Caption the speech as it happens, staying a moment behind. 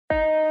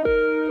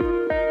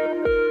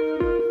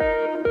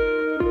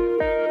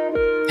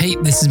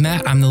This is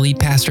Matt. I'm the lead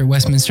pastor at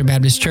Westminster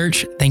Baptist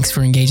Church. Thanks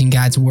for engaging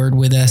God's Word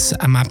with us.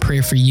 My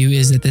prayer for you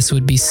is that this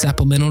would be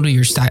supplemental to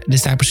your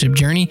discipleship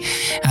journey.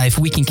 If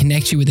we can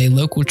connect you with a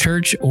local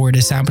church or a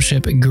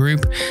discipleship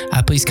group,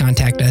 please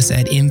contact us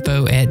at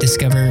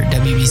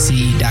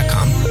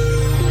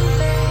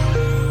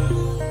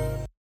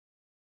info@discoverwbc.com.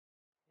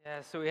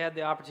 Yeah, so we had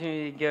the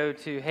opportunity to go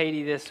to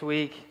Haiti this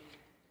week,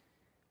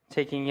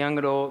 taking young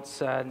adults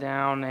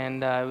down,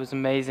 and it was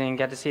amazing.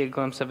 Got to see a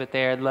glimpse of it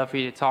there. I'd love for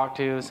you to talk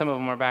to. Some of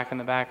them are back in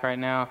the back right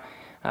now.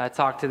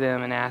 Talk to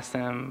them and ask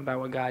them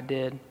about what God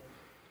did.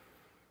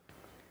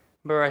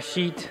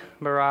 Bereshit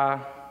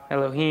bara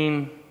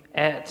Elohim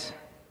et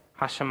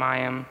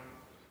hashamayim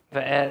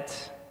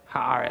ve'et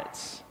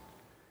haaretz.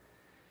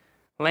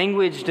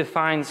 Language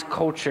defines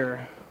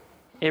culture.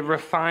 It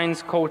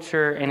refines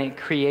culture and it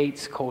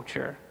creates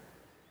culture.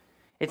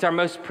 It's our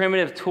most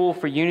primitive tool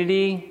for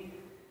unity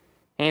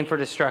and for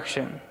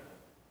destruction.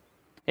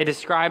 It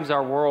describes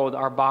our world,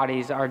 our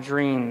bodies, our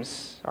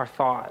dreams, our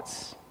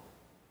thoughts.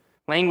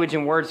 Language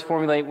and words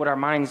formulate what our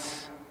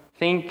minds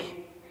think,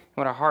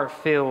 what our heart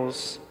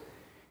feels,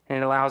 and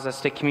it allows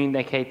us to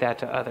communicate that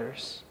to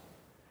others.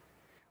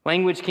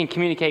 Language can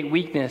communicate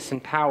weakness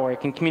and power.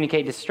 It can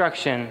communicate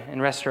destruction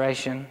and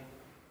restoration.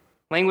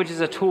 Language is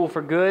a tool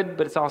for good,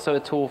 but it's also a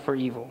tool for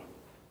evil.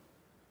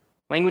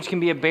 Language can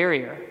be a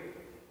barrier.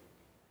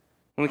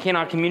 When we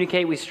cannot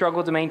communicate, we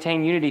struggle to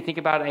maintain unity. Think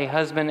about a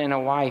husband and a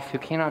wife who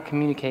cannot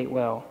communicate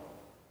well.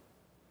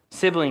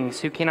 Siblings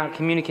who cannot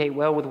communicate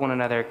well with one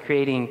another,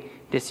 creating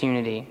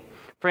disunity.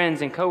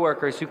 Friends and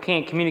coworkers who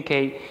can't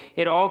communicate.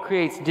 It all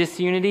creates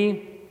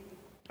disunity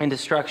and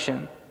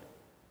destruction.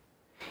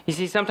 You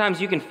see,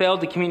 sometimes you can fail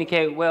to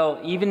communicate well,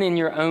 even in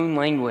your own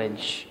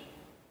language.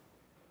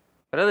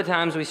 But other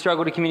times we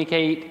struggle to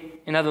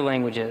communicate in other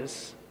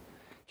languages.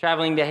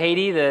 Traveling to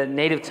Haiti, the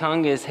native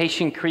tongue is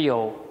Haitian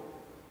Creole.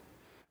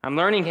 I'm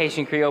learning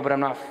Haitian Creole, but I'm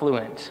not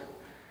fluent.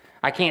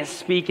 I can't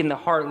speak in the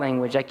heart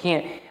language. I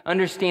can't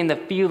understand the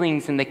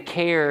feelings and the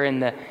care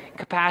and the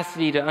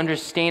capacity to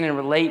understand and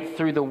relate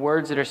through the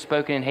words that are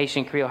spoken in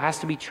Haitian Creole. It has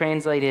to be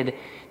translated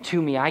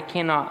to me. I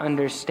cannot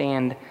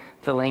understand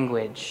the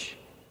language.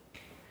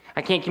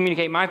 I can't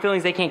communicate my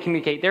feelings. They can't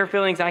communicate their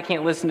feelings. I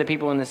can't listen to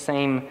people in the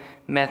same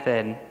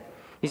method.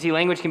 You see,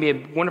 language can be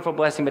a wonderful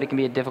blessing, but it can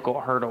be a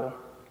difficult hurdle.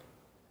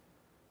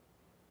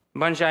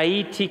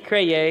 Banjai ti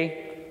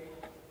kreye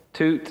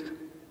Tout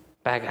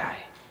bagay.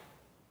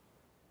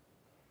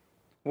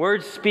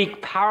 Words speak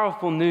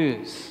powerful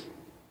news.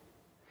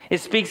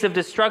 It speaks of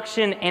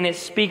destruction and it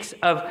speaks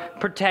of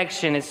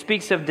protection. It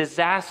speaks of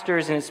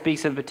disasters and it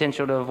speaks of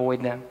potential to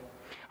avoid them.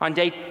 On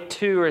day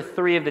 2 or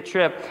 3 of the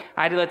trip,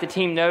 I had to let the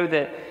team know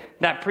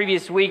that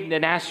previous week, the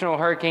National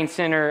Hurricane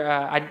Center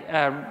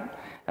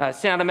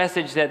sent out a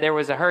message that there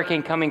was a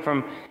hurricane coming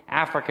from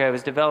Africa. It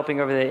was developing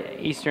over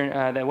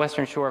the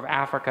western shore of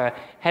Africa,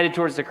 headed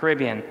towards the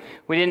Caribbean.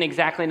 We didn't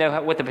exactly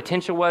know what the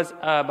potential was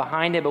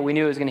behind it, but we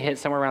knew it was going to hit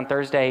somewhere around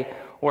Thursday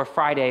or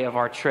Friday of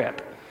our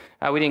trip.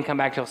 We didn't come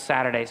back till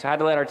Saturday, so I had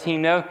to let our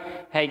team know,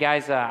 hey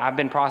guys, I've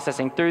been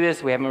processing through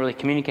this. We haven't really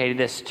communicated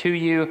this to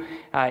you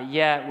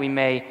yet. We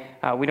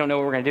don't know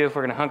what we're going to do, if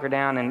we're going to hunker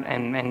down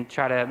and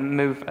try to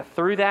move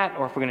through that,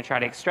 or if we're going to try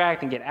to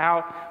extract and get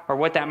out, or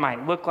what that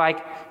might look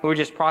like. We were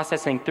just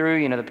processing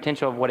through, the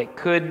potential of what it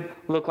could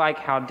look like,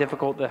 how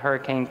difficult the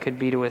hurricane could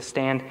be to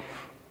withstand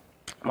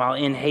while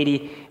in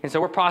Haiti. And so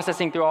we're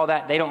processing through all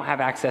that. They don't have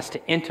access to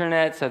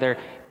internet, so they're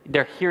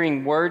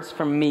hearing words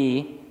from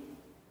me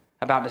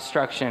about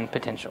destruction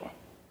potential.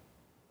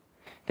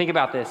 Think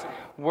about this.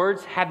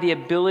 Words have the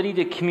ability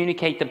to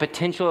communicate the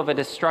potential of a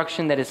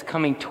destruction that is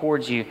coming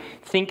towards you.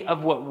 Think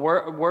of what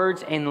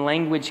words and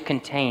language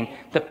contain,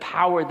 the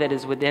power that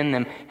is within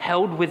them,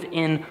 held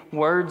within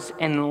words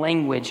and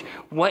language.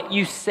 What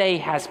you say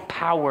has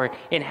power,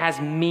 it has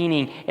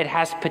meaning, it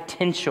has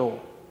potential.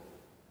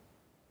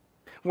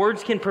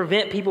 Words can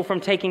prevent people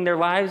from taking their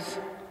lives,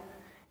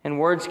 and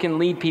words can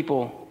lead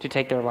people to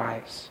take their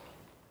lives.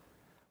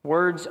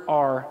 Words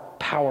are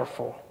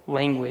powerful.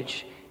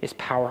 Language is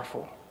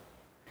powerful.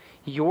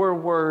 Your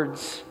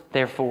words,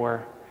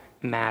 therefore,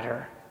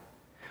 matter.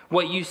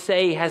 What you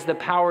say has the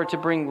power to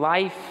bring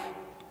life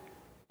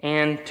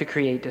and to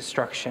create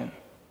destruction.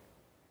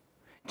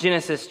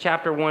 Genesis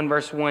chapter 1,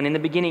 verse 1, in the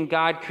beginning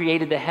God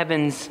created the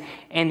heavens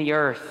and the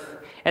earth.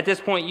 At this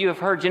point, you have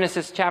heard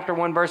Genesis chapter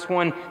 1, verse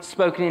 1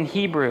 spoken in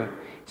Hebrew,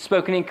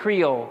 spoken in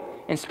Creole,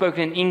 and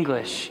spoken in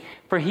English.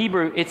 For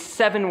Hebrew, it's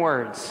 7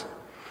 words.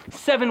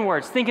 7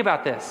 words. Think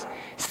about this.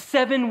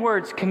 7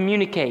 words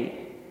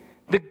communicate.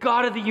 The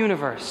God of the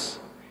universe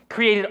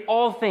created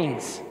all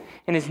things,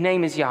 and his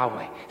name is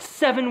Yahweh.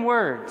 7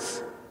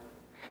 words.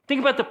 Think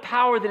about the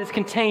power that is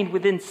contained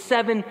within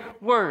 7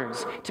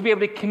 words to be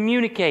able to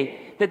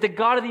communicate that the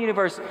God of the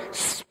universe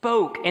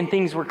spoke and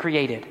things were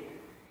created.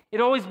 It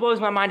always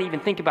blows my mind to even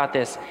think about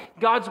this.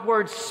 God's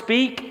words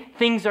speak,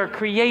 things are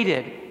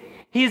created.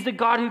 He is the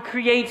God who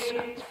creates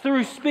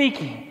through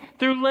speaking,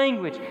 through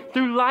language,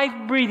 through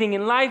life-breathing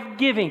and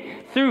life-giving,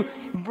 through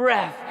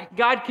breath.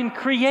 God can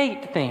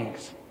create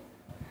things.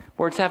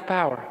 Words have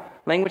power.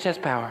 Language has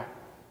power.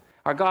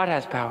 Our God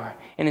has power.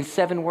 And in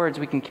 7 words,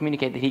 we can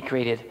communicate that he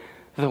created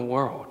the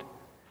world.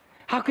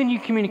 How can you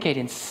communicate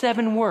in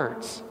 7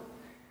 words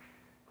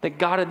the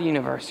God of the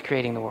universe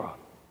creating the world?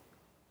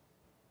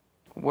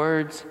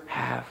 Words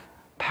have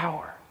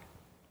power.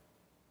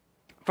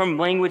 From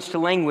language to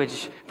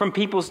language, from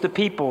peoples to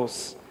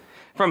peoples,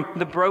 from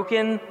the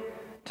broken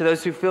to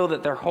those who feel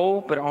that they're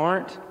whole but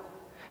aren't,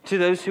 to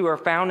those who are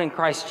found in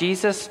Christ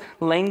Jesus,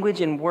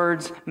 language and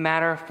words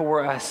matter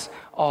for us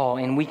all,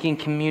 and we can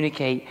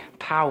communicate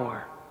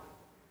power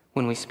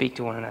when we speak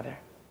to one another.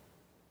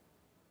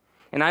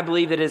 And I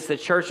believe that it's the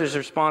church's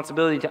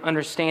responsibility to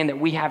understand that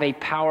we have a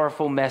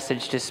powerful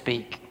message to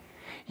speak.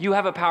 You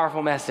have a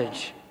powerful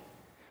message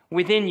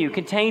within you,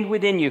 contained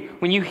within you.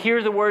 When you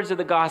hear the words of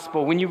the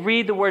gospel, when you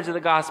read the words of the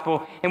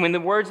gospel, and when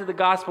the words of the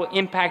gospel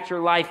impact your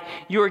life,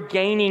 you're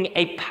gaining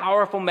a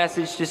powerful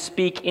message to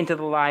speak into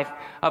the life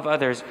of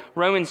others.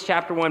 Romans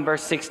chapter 1,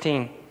 verse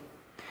 16.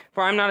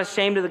 For I'm not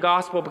ashamed of the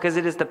gospel, because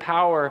it is the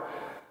power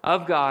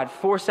of God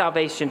for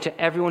salvation to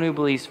everyone who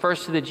believes,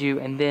 first to the Jew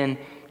and then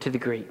to the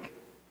Greek.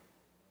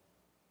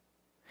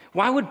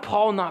 Why would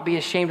Paul not be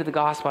ashamed of the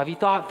gospel? Have you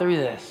thought through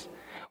this?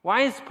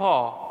 Why is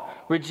Paul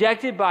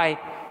rejected by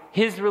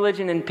his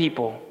religion and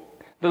people,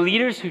 the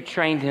leaders who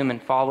trained him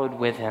and followed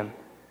with him,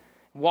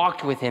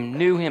 walked with him,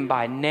 knew him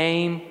by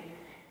name,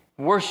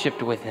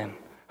 worshiped with him,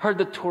 heard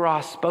the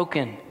Torah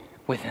spoken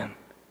with him,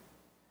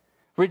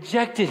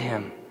 rejected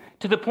him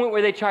to the point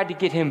where they tried to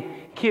get him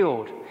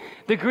killed?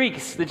 The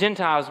Greeks, the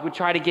Gentiles, would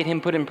try to get him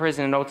put in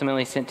prison and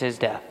ultimately sent to his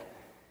death.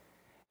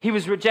 He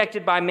was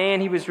rejected by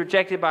man. He was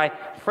rejected by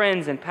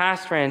friends and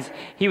past friends.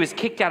 He was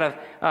kicked out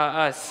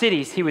of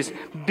cities. He was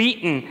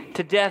beaten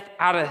to death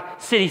out of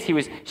cities. He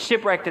was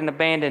shipwrecked and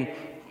abandoned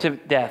to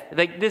death.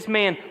 This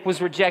man was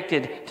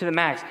rejected to the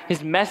max,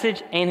 his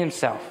message and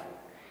himself.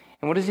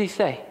 And what does he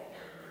say?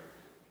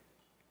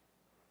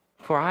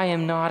 For I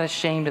am not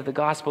ashamed of the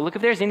gospel. Look,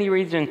 if there's any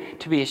reason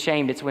to be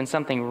ashamed, it's when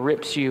something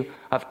rips you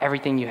of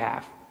everything you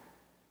have.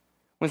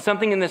 When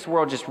something in this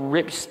world just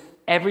rips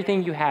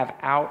everything you have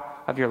out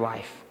of your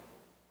life.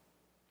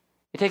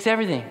 It takes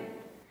everything.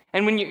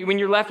 And when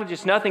you're left with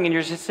just nothing and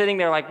you're just sitting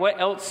there like,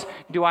 what else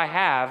do I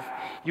have?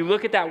 You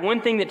look at that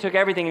one thing that took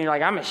everything and you're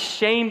like, I'm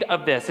ashamed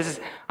of this.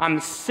 I'm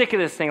sick of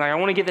this thing. Like, I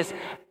want to get this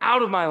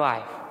out of my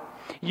life.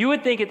 You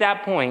would think at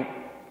that point,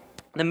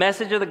 the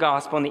message of the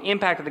gospel and the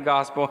impact of the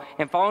gospel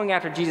and following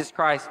after Jesus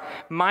Christ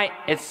might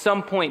at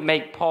some point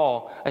make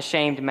Paul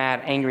ashamed,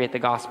 mad, angry at the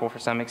gospel to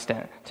some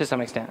extent.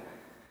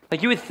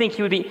 Like, you would think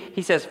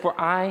he says, for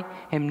I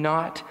am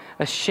not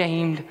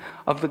ashamed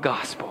of the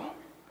gospel.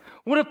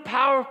 What a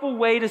powerful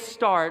way to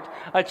start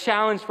a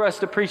challenge for us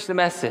to preach the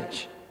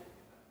message.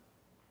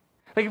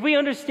 Like, if we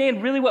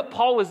understand really what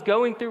Paul was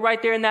going through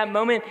right there in that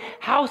moment,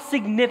 how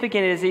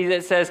significant is he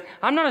that says,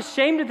 I'm not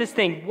ashamed of this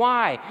thing.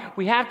 Why?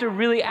 We have to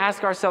really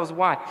ask ourselves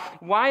why.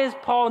 Why is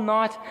Paul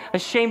not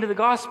ashamed of the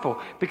gospel?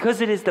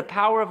 Because it is the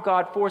power of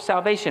God for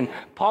salvation.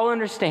 Paul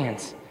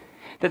understands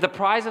that the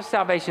prize of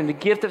salvation, the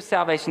gift of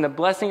salvation, the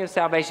blessing of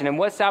salvation, and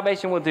what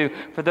salvation will do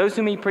for those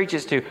whom he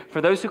preaches to, for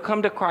those who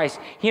come to Christ,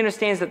 he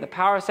understands that the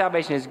power of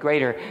salvation is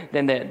greater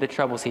than the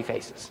troubles he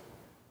faces.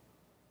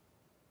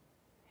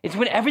 It's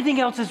when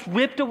everything else is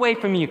ripped away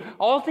from you,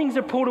 all things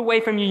are pulled away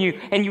from you,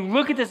 and you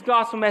look at this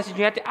gospel message,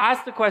 you have to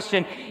ask the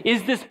question,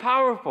 is this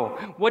powerful?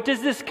 What does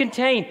this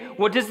contain?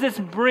 What does this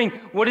bring?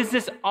 What is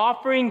this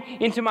offering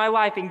into my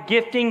life and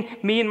gifting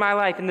me in my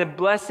life and the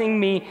blessing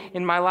me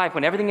in my life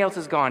when everything else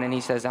is gone? And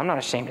he says, I'm not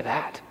ashamed of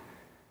that.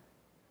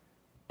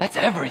 That's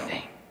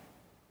everything.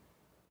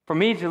 For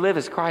me to live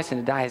as Christ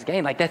and to die as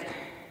gain, like that's...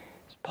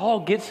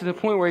 Paul gets to the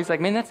point where he's like,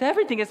 man, that's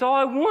everything. It's all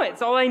I want.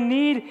 It's all I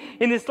need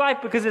in this life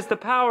because it's the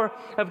power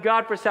of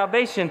God for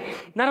salvation.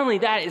 Not only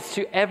that, it's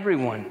to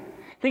everyone.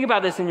 Think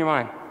about this in your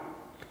mind.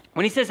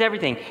 When he says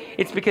everything,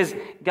 it's because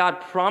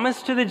God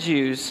promised to the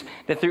Jews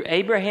that through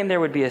Abraham there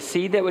would be a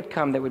seed that would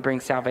come that would bring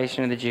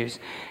salvation to the Jews.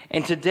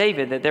 And to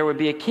David that there would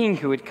be a king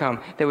who would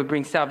come that would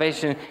bring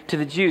salvation to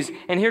the Jews.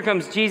 And here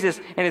comes Jesus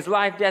and his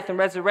life, death, and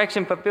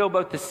resurrection fulfill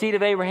both the seed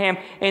of Abraham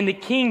and the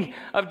king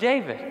of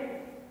David.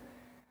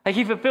 Like,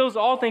 he fulfills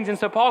all things. And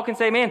so Paul can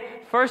say, man,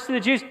 first to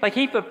the Jews, like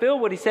he fulfilled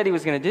what he said he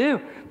was going to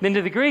do, then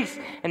to the Greeks.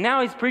 And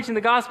now he's preaching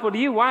the gospel to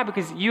you. Why?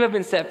 Because you have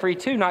been set free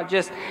too, not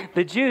just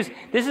the Jews.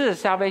 This is a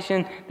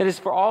salvation that is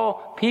for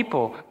all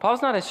people.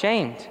 Paul's not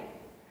ashamed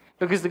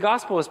because the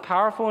gospel is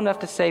powerful enough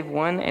to save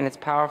one and it's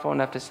powerful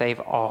enough to save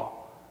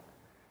all.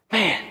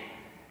 Man,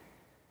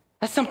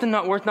 that's something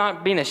not worth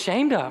not being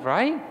ashamed of,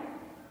 right?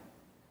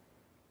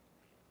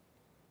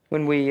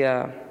 When we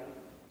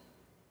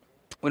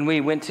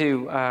went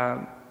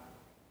to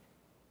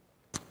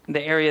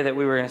the area that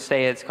we were going to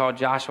stay at, it's called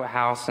Joshua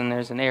House, and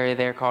there's an area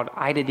there called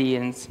Idadi,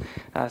 and it's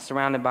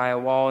surrounded by a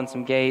wall and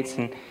some gates.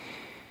 And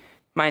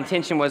my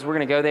intention was we're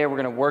going to go there,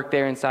 we're going to work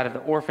there inside of the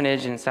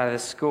orphanage and inside of the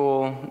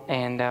school,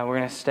 and we're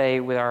going to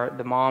stay with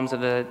the moms of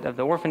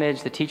the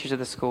orphanage, the teachers of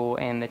the school,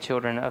 and the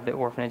children of the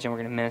orphanage, and we're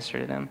going to minister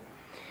to them.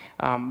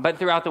 But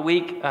throughout the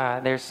week,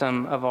 there's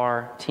some of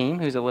our team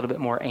who's a little bit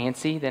more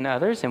antsy than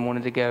others and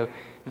wanted to go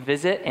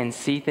visit and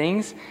see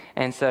things.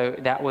 And so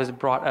that was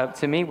brought up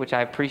to me, which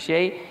I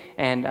appreciate.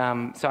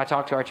 And so I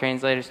talked to our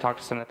translators, talked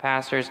to some of the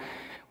pastors.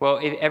 Well,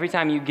 every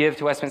time you give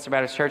to Westminster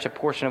Baptist Church, a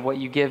portion of what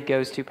you give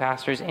goes to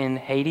pastors in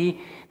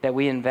Haiti that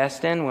we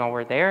invest in while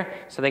we're there.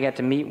 So they got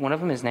to meet one of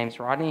them. His name's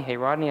Rodney. Hey,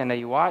 Rodney, I know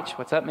you watch.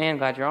 What's up, man?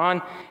 Glad you're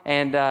on.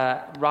 And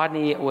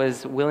Rodney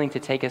was willing to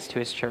take us to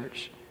his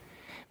church.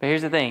 But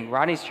here's the thing.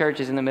 Rodney's church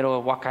is in the middle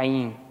of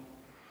Wakaim.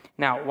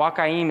 Now,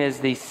 Wakaim is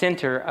the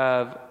center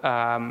of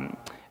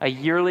a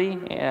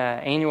yearly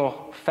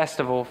annual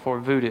festival for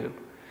voodoo.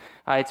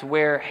 It's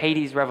where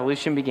Haiti's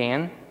revolution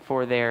began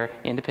for their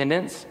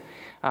independence.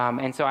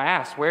 And so I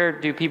asked, where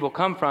do people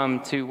come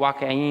from to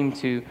Wakaim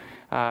to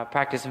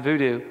practice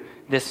voodoo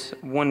this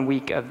 1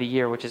 week of the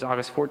year, which is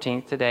August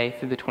 14th today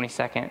through the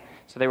 22nd.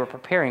 So they were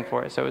preparing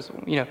for it. So it was,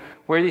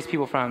 where are these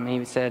people from? And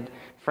he said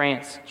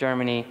France,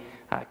 Germany,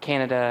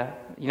 Canada,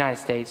 United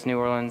States, New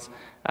Orleans,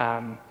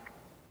 and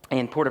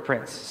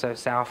Port-au-Prince, so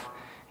South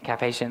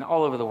Cap-Haïtien,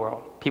 all over the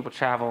world. People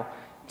travel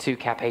to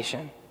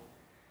Cap-Haïtien.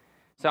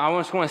 So I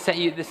just want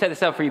to set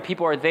this up for you.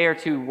 People are there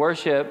to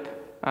worship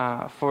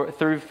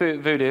through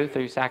voodoo,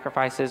 through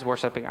sacrifices,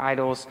 worshiping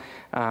idols,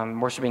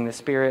 worshiping the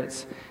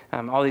spirits,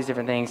 all these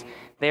different things.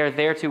 They are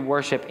there to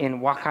worship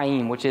in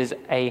Wakaim, which is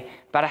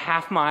about a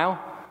half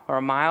mile or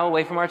a mile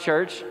away from our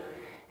church,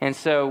 and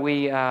so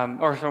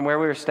or from where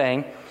we were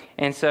staying.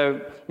 And so,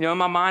 in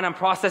my mind, I'm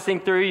processing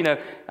through,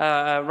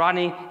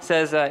 Rodney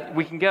says,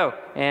 we can go.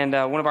 And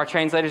one of our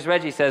translators,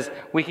 Reggie, says,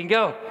 we can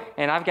go.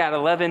 And I've got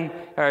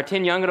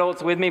 10 young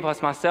adults with me,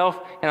 plus myself.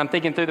 And I'm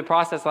thinking through the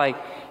process,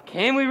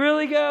 can we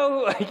really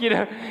go?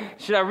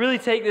 Should I really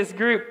take this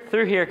group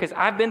through here? Because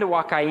I've been to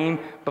Wakaim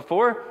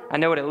before. I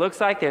know what it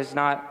looks like. There was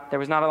not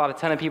a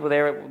ton of people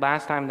there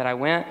last time that I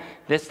went.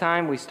 This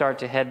time, we start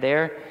to head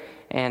there.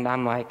 And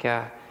I'm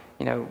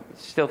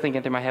still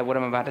thinking through my head, what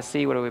am I about to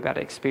see? What are we about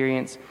to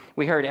experience?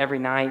 We heard every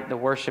night the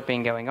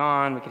worshiping going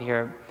on. We could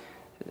hear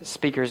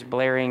speakers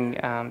blaring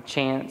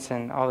chants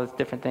and all those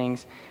different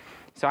things.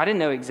 So I didn't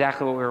know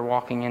exactly what we were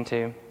walking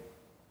into.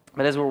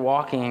 But as we're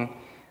walking,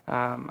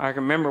 I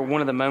remember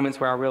one of the moments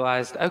where I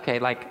realized, okay,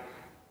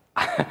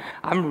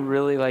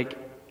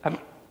 I'm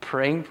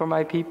praying for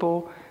my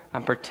people.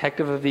 I'm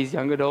protective of these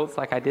young adults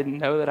like I didn't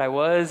know that I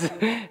was.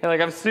 And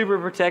I'm super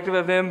protective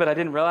of them, but I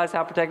didn't realize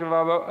how protective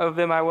of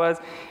them I was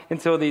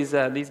until these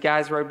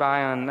guys rode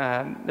by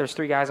on, there's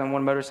 3 guys on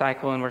one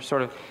motorcycle and were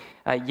sort of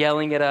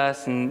yelling at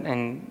us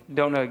and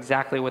don't know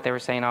exactly what they were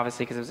saying,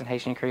 obviously, because it was in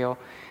Haitian Creole.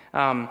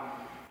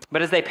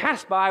 But as they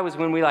passed by was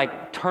when we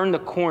turned the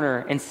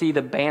corner and see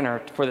the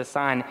banner for the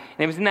sign. And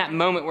it was in that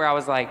moment where I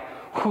was like,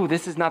 whew,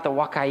 this is not the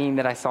Wakaim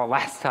that I saw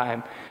last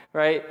time.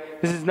 Right?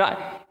 This is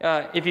not,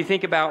 if you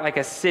think about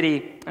a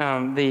city,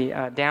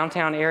 the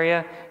downtown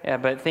area,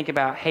 but think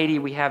about Haiti,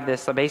 we have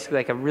this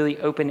basically a really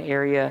open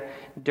area,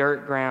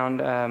 dirt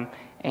ground,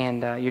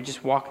 and you're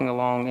just walking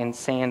along in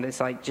sand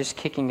that's just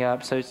kicking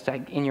up. So it's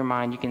in your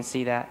mind, you can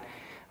see that.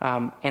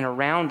 And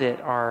around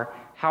it are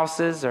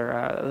houses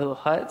or little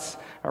huts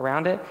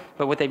around it.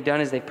 But what they've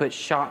done is they've put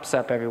shops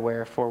up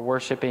everywhere for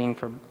worshiping,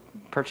 for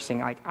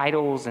purchasing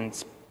idols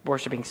and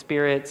worshiping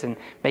spirits and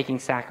making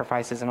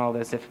sacrifices and all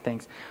those different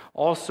things,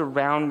 all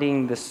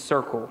surrounding the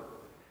circle.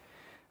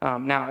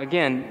 Now,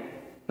 again,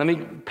 let me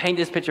paint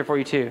this picture for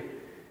you too.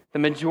 The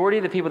majority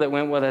of the people that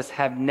went with us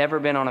have never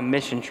been on a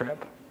mission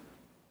trip.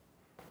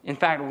 In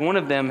fact, one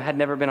of them had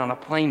never been on a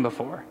plane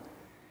before.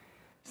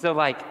 So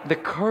the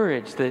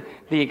courage, the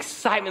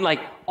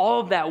excitement, all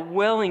of that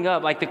welling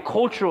up, the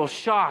cultural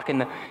shock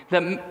and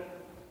the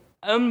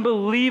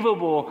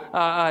unbelievable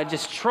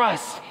just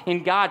trust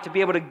in God to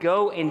be able to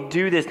go and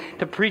do this,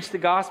 to preach the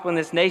gospel in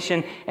this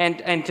nation,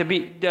 and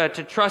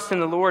to trust in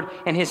the Lord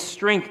and His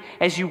strength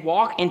as you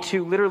walk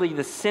into literally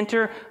the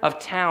center of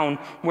town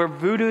where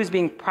voodoo is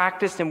being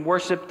practiced and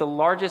worshiped, the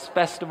largest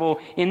festival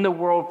in the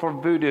world for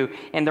voodoo,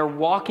 and they're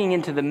walking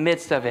into the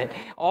midst of it.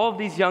 All of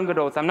these young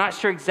adults, I'm not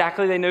sure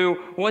exactly they knew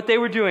what they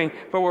were doing,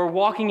 but we're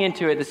walking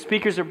into it. The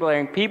speakers are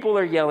blaring, people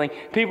are yelling,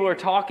 people are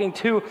talking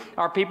to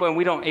our people, and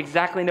we don't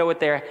exactly know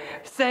what they're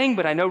saying,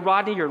 but I know,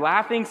 Rodney, you're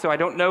laughing, so I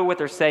don't know what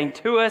they're saying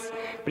to us,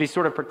 but he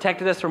sort of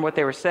protected us from what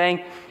they were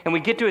saying. And we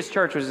get to his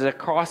church, which is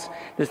across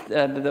this,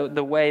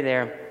 the way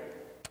there,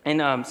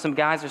 and some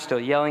guys are still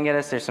yelling at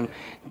us. There's some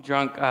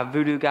drunk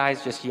voodoo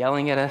guys just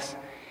yelling at us.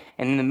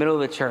 And in the middle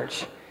of the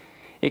church,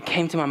 it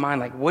came to my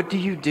mind, what do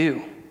you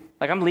do?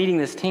 I'm leading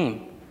this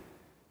team.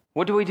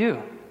 What do we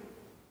do?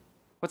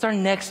 What's our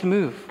next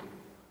move?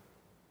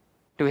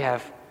 Do we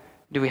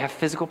have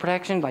physical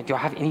protection? Do I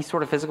have any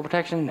sort of physical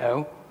protection?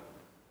 No.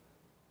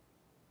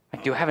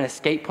 Do I have an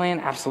escape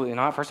plan? Absolutely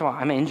not. First of all,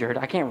 I'm injured.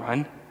 I can't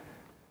run.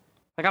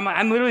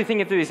 I'm literally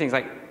thinking through these things.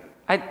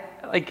 And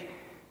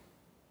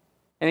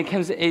it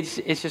comes,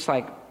 it's just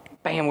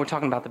bam, we're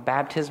talking about the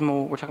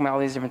baptismal, we're talking about all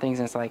these different things,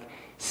 and it's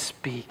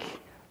speak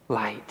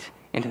light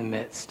into the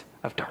midst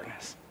of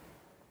darkness.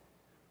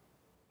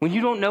 When you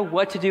don't know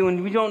what to do,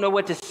 when you don't know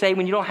what to say,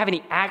 when you don't have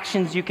any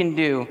actions you can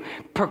do,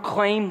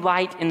 proclaim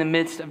light in the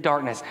midst of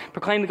darkness.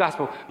 Proclaim the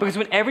gospel. Because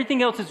when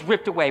everything else is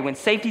ripped away, when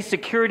safety,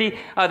 security,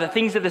 the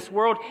things of this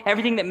world,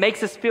 everything that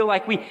makes us feel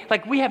like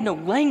we have no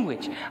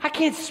language. I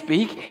can't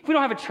speak. If we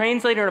don't have a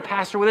translator and a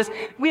pastor with us,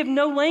 we have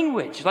no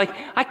language. Like,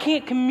 I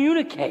can't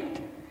communicate.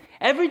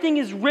 Everything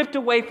is ripped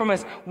away from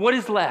us. What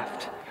is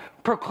left?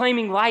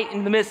 Proclaiming light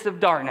in the midst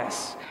of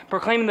darkness.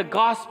 Proclaiming the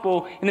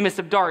gospel in the midst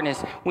of darkness.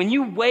 When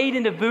you wade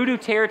into voodoo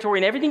territory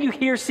and everything you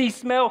hear, see,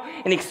 smell,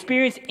 and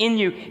experience in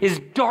you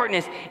is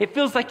darkness, it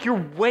feels like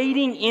you're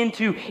wading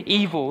into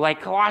evil.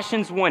 Like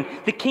Colossians 1,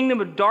 the kingdom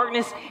of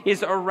darkness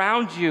is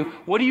around you.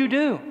 What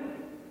do?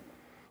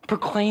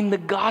 Proclaim the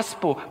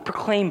gospel.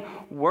 Proclaim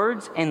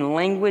words and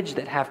language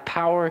that have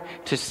power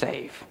to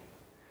save.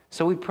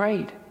 So we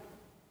prayed.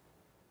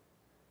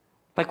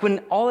 Like when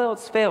all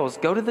else fails,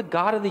 go to the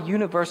God of the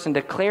universe and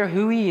declare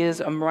who he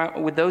is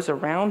with those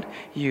around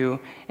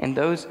you and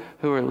those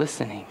who are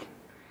listening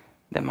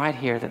that might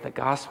hear that the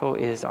gospel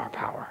is our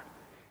power.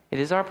 It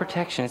is our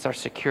protection. It's our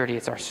security.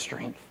 It's our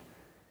strength.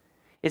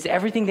 It's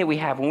everything that we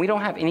have. When we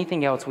don't have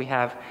anything else, we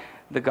have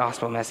the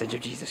gospel message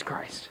of Jesus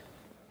Christ.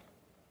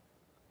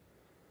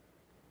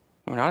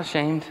 We're not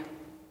ashamed.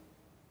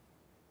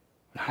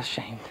 We're not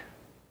ashamed.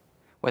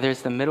 Whether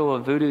it's the middle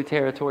of voodoo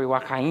territory,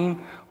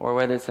 Wakaim, or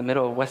whether it's the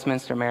middle of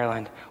Westminster,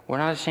 Maryland, we're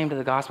not ashamed of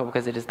the gospel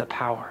because it is the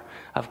power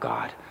of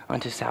God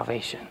unto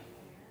salvation.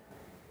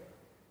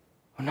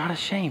 We're not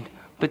ashamed.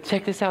 But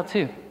check this out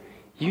too.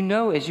 You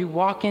know, as you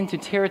walk into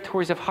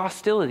territories of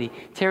hostility,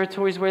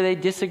 territories where they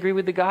disagree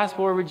with the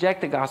gospel or reject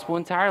the gospel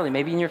entirely,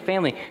 maybe in your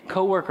family,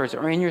 coworkers,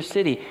 or in your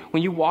city,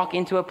 when you walk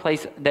into a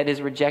place that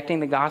is rejecting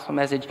the gospel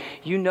message,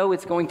 you know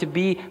it's going to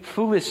be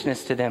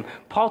foolishness to them.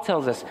 Paul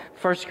tells us,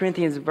 1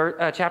 Corinthians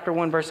chapter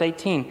 1, verse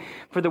 18,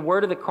 for the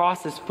word of the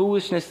cross is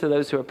foolishness to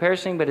those who are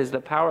perishing, but is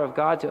the power of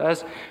God to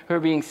us who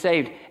are being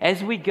saved.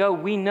 As we go,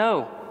 we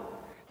know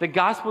the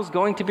gospel is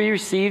going to be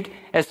received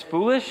as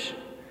foolish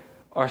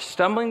or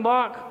stumbling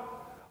block,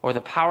 or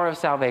the power of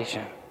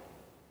salvation.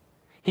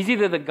 He's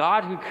either the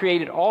God who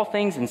created all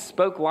things and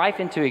spoke life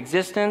into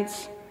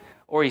existence,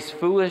 or he's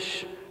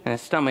foolish and a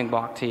stumbling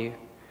block to you.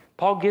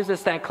 Paul gives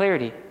us that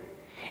clarity.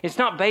 It's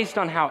not based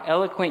on how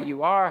eloquent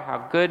you are,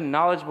 how good and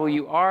knowledgeable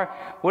you are.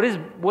 What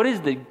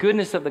is the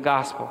goodness of the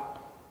gospel?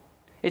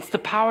 It's the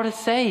power to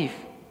save.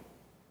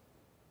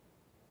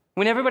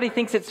 When everybody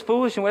thinks it's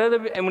foolish and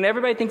when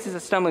everybody thinks it's a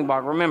stumbling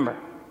block, remember,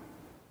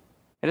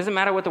 it doesn't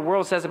matter what the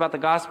world says about the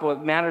gospel.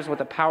 It matters what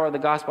the power of the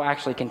gospel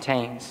actually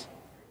contains.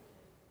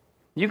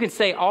 You can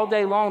say all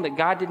day long that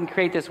God didn't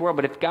create this world,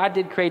 but if God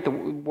did create the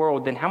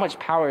world, then how much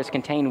power is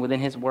contained within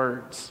his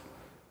words?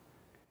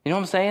 You know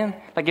what I'm saying?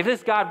 Like if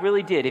this God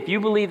really did, if you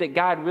believe that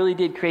God really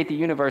did create the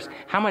universe,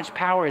 how much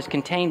power is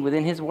contained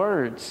within his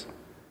words?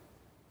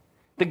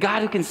 The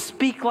God who can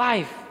speak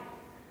life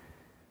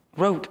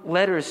wrote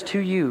letters to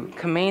you,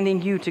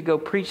 commanding you to go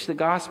preach the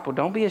gospel.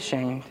 Don't be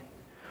ashamed.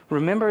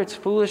 Remember, it's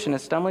foolish and a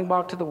stumbling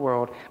block to the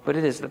world, but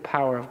it is the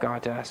power of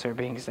God to us who are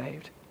being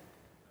saved.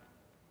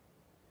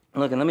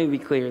 Look, and let me be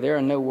clear. There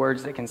are no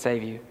words that can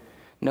save you.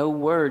 No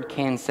word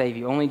can save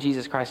you. Only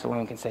Jesus Christ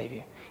alone can save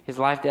you. His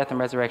life, death,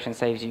 and resurrection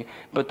saves you.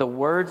 But the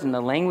words and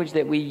the language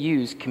that we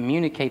use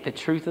communicate the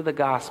truth of the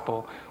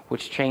gospel,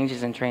 which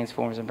changes and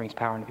transforms and brings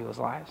power into people's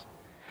lives.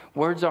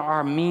 Words are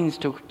our means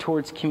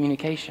towards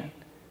communication.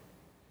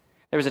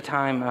 There was a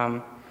time,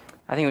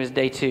 I think it was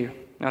day 2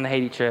 on the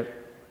Haiti trip.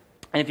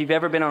 And if you've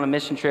ever been on a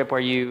mission trip where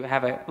you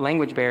have a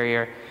language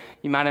barrier,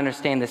 you might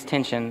understand this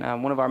tension.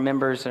 One of our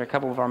members, or a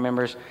couple of our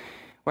members,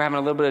 were having a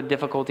little bit of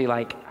difficulty.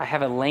 Like, I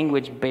have a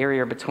language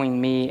barrier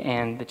between me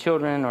and the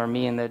children or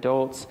me and the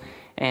adults.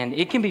 And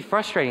it can be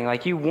frustrating.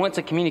 Like, you want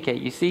to communicate.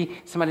 You see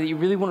somebody that you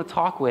really want to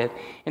talk with.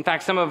 In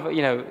fact, a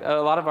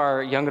lot of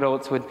our young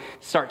adults would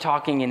start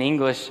talking in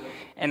English,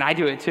 and I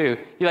do it too.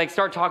 You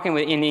start talking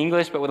in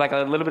English, but with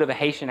a little bit of a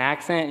Haitian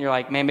accent, and you're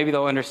like, man, maybe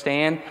they'll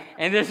understand.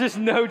 And there's just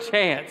no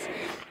chance.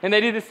 And they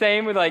do the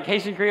same with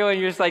Haitian Creole, and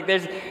you're just like,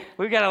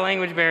 we've got a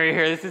language barrier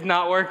here. This is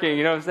not working.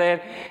 You know what I'm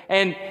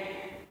saying?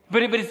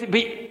 But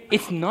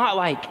it's not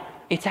like,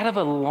 it's out of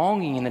a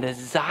longing and a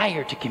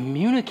desire to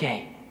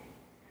communicate.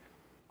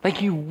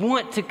 Like, you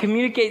want to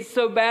communicate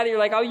so bad, you're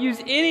like, I'll use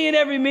any and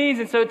every means.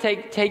 And so you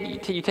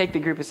take the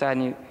group aside,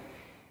 and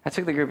I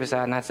took the group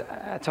aside, and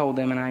I told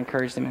them, and I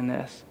encouraged them in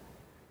this.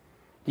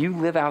 You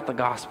live out the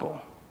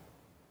gospel.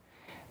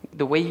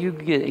 The way you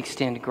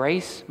extend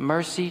grace,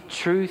 mercy,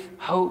 truth,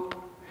 hope,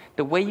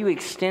 the way you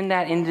extend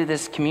that into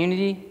this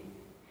community,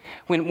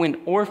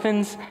 when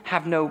orphans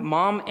have no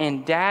mom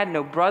and dad,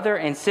 no brother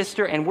and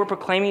sister, and we're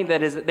proclaiming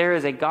that there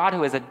is a God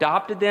who has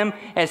adopted them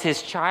as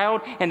his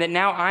child, and that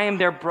now I am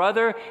their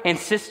brother and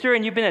sister,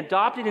 and you've been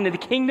adopted into the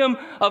kingdom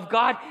of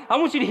God, I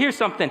want you to hear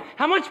something.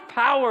 How much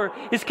power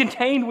is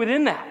contained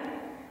within that?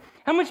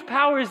 How much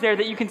power is there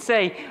that you can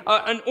say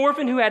an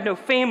orphan who had no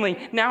family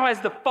now has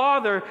the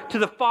father to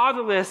the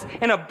fatherless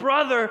and a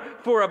brother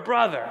for a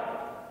brother?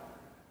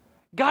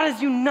 God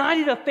has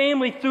united a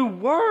family through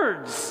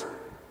words.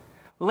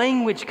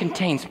 Language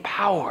contains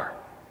power.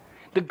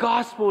 The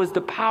gospel is the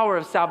power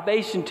of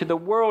salvation to the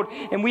world,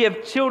 and we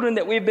have children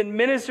that we've been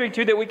ministering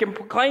to that we can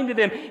proclaim to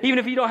them. Even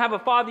if you don't have a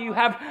father, you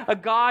have a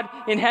God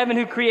in heaven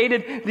who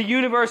created the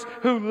universe,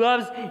 who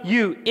loves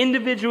you,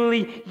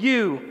 individually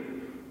you.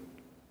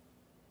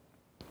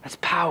 That's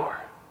power.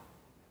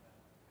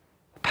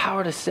 The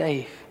power to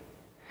save.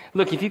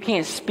 Look, if you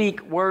can't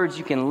speak words,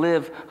 you can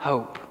live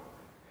hope.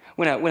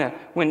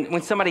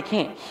 When somebody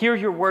can't hear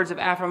your words of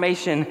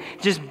affirmation,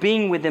 just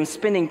being with them,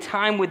 spending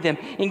time with them,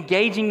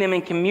 engaging them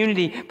in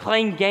community,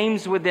 playing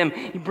games with them,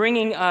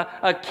 bringing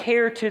a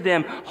care to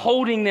them,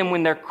 holding them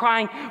when they're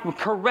crying,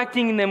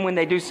 correcting them when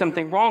they do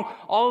something wrong.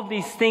 All of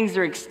these things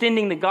are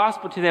extending the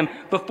gospel to them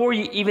before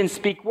you even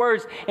speak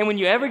words. And when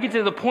you ever get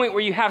to the point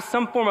where you have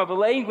some form of a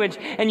language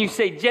and you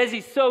say,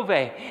 Jezi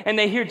Sove, and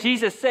they hear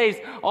Jesus saves,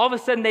 all of a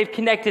sudden they've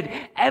connected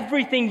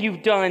everything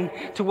you've done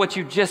to what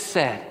you just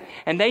said.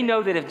 And they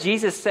know that if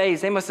Jesus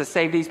saves, they must have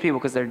saved these people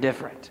because they're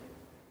different.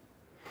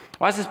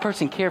 Why does this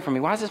person care for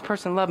me? Why does this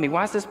person love me?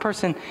 Why is this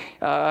person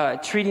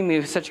treating me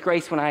with such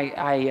grace when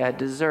I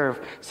deserve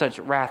such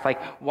wrath?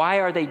 Like, why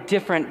are they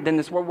different than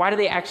this world? Why do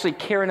they actually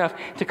care enough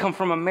to come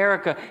from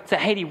America to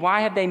Haiti? Why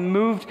have they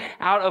moved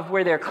out of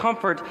where they're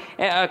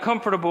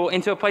comfortable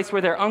into a place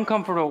where they're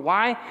uncomfortable?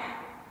 Why?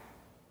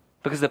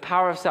 Because the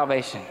power of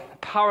salvation, the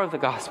power of the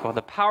gospel,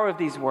 the power of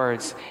these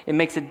words, it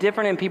makes a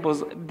difference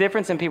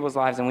in people's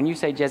lives. And when you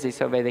say Jezi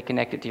Sove, they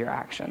connect it to your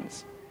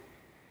actions.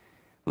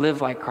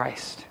 Live like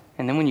Christ.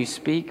 And then when you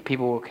speak,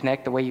 people will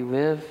connect the way you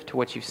live to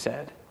what you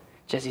said.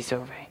 Jezi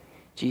Sove,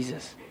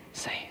 Jesus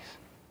saves.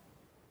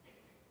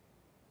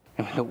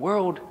 And when the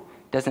world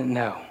doesn't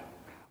know,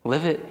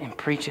 live it and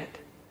preach it.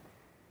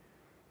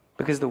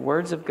 Because the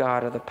words of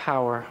God are the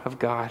power of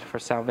God for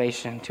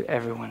salvation to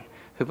everyone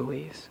who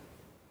believes.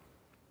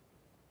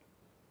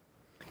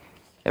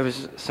 There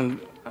was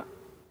some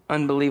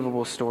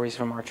unbelievable stories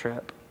from our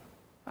trip.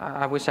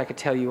 I wish I could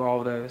tell you all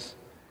of those,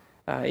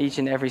 each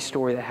and every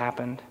story that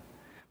happened.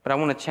 But I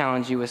want to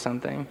challenge you with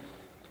something.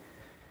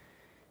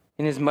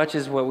 In as much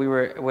as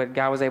what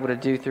God was able to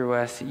do through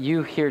us,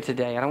 you here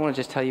today, I don't want to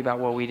just tell you about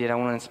what we did. I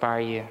want to inspire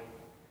you.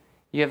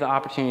 You have the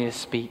opportunity to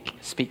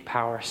speak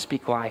power,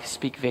 speak life,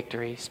 speak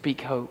victory,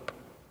 speak hope.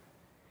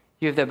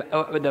 You have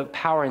the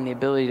power and the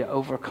ability to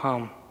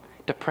overcome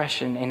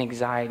depression and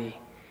anxiety,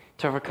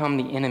 to overcome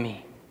the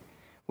enemy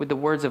with the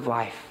words of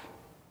life,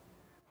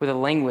 with a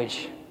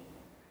language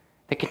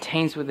that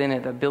contains within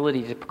it the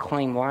ability to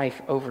proclaim life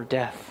over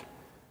death.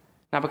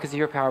 Not because of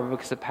your power, but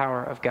because of the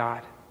power of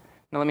God.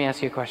 Now let me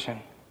ask you a question.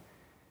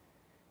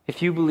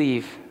 If you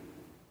believe,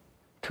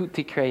 tout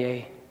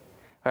tikreye,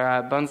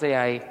 or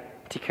banzai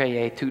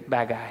tikreye tout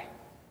bagay,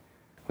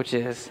 which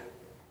is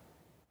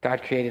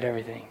God created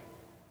everything.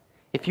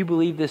 If you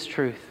believe this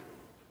truth,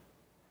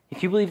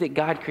 if you believe that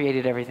God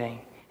created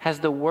everything, has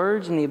the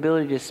words and the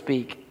ability to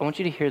speak, I want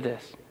you to hear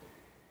this.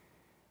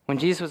 When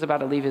Jesus was about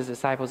to leave his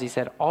disciples, he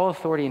said, all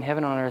authority in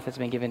heaven and on earth has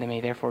been given to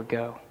me, therefore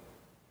go.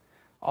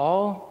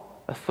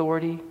 All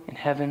authority in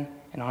heaven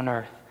and on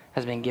earth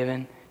has been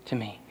given to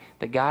me.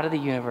 The God of the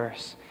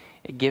universe,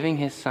 giving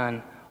his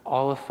son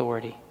all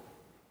authority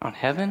on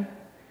heaven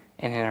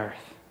and in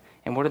earth.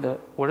 And what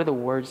are the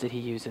words that he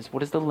uses?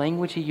 What is the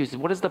language he uses?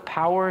 What is the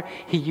power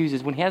he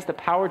uses? When he has the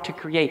power to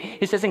create,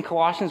 it says in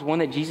Colossians 1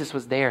 that Jesus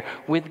was there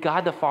with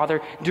God the Father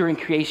during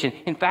creation.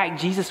 In fact,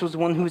 Jesus was the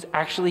one who was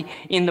actually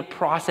in the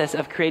process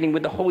of creating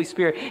with the Holy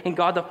Spirit, and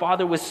God the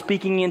Father was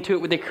speaking into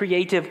it with a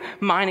creative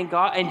mind,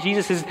 and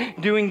Jesus is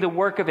doing the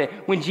work of it.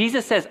 When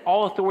Jesus says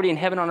all authority in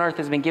heaven and on earth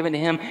has been given to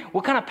him,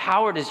 what kind of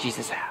power does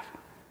Jesus have?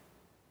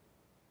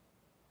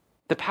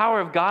 The power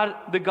of God,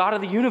 the God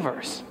of the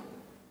universe.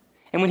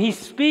 And when he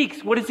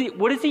speaks, what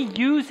does he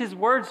use his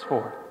words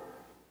for?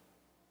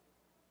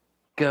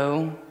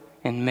 Go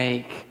and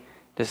make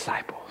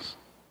disciples.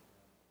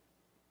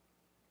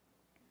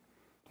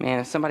 Man,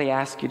 if somebody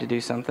asks you to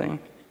do something,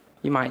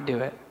 you might do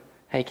it.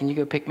 Hey, can you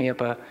go pick me up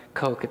a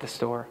Coke at the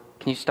store?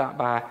 Can you stop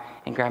by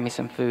and grab me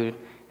some food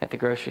at the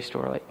grocery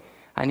store? Like,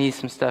 I need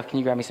some stuff. Can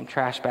you grab me some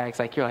trash bags?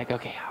 Like, you're like,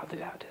 okay, I'll do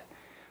that.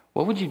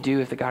 What would you do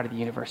if the God of the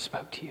universe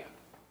spoke to you?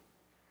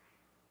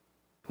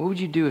 What would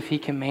you do if he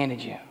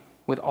commanded you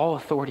with all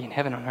authority in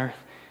heaven and earth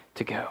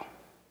to go?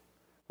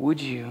 Would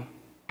you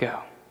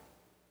go?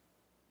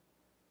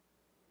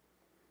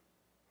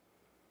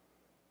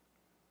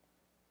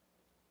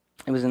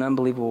 It was an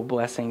unbelievable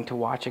blessing to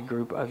watch a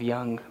group of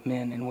young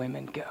men and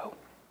women go.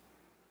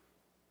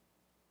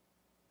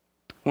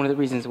 One of the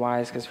reasons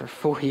why is because for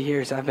 4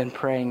 years I've been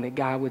praying that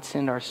God would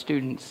send our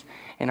students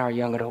and our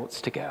young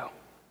adults to go.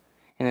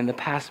 And in the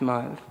past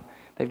month,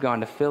 they've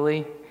gone to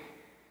Philly,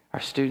 our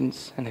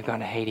students, and they've gone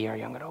to Haiti, our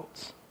young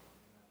adults.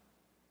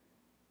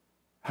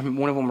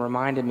 One of them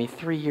reminded me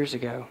 3 years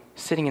ago,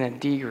 sitting in a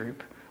D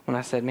group, when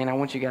I said, man, I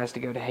want you guys to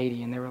go to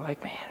Haiti. And they were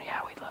like, man,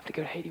 yeah, we'd love to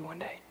go to Haiti one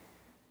day.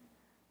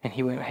 And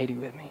he went to Haiti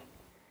with me.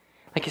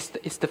 Like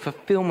it's the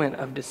fulfillment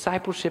of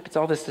discipleship. It's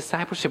all this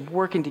discipleship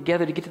working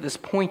together to get to this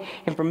point.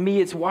 And for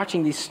me, it's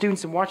watching these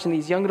students and watching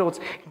these young adults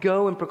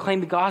go and proclaim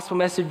the gospel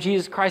message of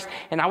Jesus Christ.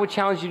 And I would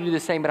challenge you to do the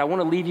same, but I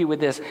want to leave you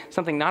with this,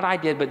 something not I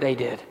did, but they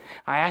did.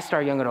 I asked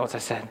our young adults, I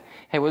said,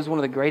 hey, what was one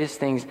of the greatest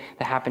things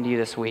that happened to you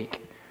this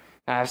week?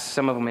 I asked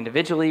some of them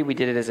individually. We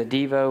did it as a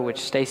Devo, which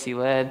Stacy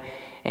led.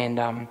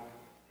 And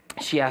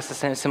she asked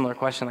a similar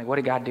question, like, what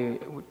did God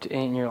do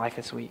in your life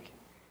this week?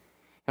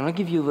 And I'll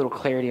give you a little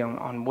clarity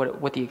on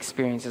what the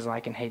experience is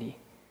like in Haiti.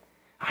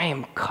 I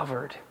am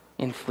covered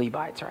in flea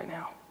bites right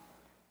now.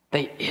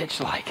 They itch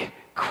like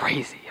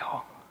crazy,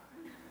 y'all.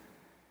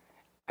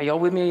 Are y'all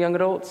with me, young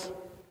adults?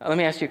 Let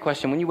me ask you a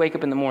question. When you wake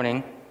up in the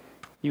morning,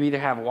 you either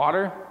have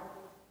water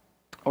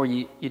or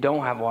you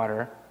don't have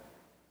water,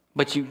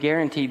 but you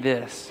guarantee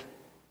this,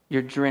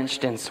 you're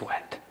drenched in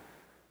sweat.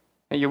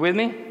 Are you with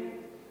me?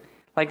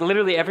 Like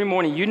literally every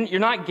morning, you're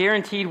not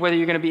guaranteed whether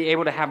you're going to be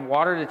able to have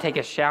water to take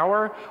a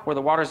shower or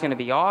the water's going to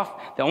be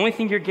off. The only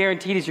thing you're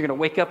guaranteed is you're going to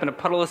wake up in a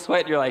puddle of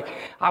sweat. You're like,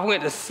 I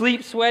went to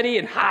sleep sweaty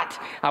and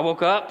hot. I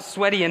woke up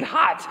sweaty and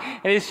hot.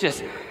 And it's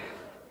just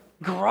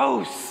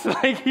gross.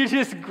 Like you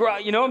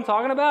know what I'm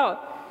talking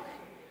about?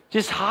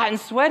 Just hot and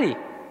sweaty.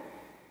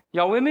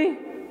 Y'all with me?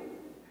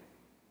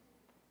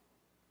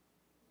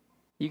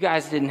 You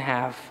guys didn't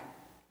have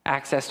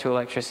access to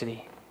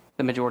electricity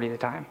the majority of the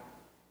time.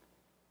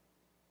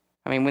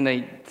 I mean, when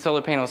the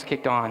solar panels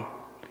kicked on,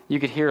 you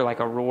could hear like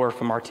a roar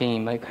from our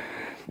team, like,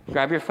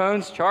 grab your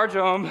phones, charge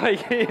them.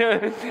 Like, you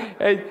know,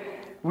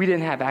 we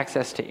didn't have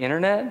access to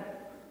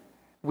internet.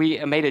 We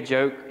made a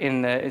joke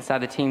inside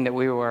the team that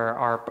we were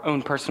our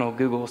own personal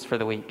Googles for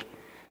the week.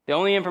 The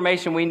only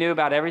information we knew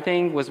about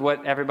everything was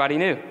what everybody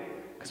knew,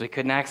 because we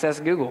couldn't access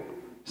Google.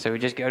 So we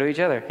just go to each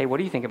other. Hey, what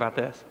do you think about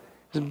this?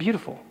 It was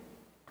beautiful.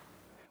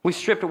 We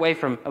stripped away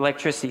from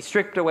electricity,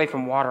 stripped away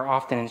from water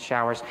often in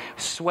showers,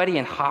 sweaty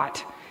and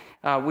hot.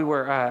 We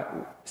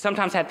were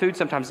sometimes had food,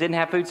 sometimes didn't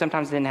have food,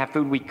 sometimes didn't have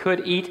food we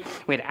could eat.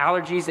 We had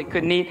allergies that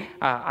couldn't eat.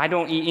 I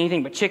don't eat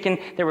anything but chicken.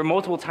 There were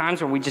multiple times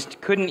where we just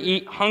couldn't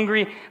eat,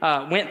 hungry,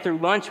 went through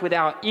lunch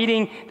without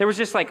eating. There was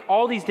just like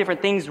all these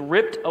different things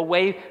ripped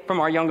away from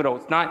our young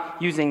adults,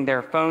 not using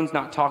their phones,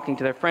 not talking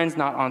to their friends,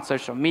 not on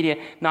social media,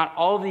 not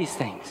all of these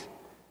things.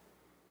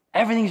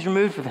 Everything's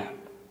removed from them.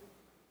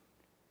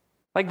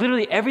 Like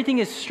literally everything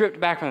is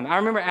stripped back from them. I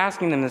remember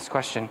asking them this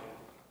question,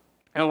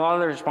 and a lot of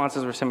their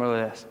responses were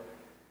similar to this.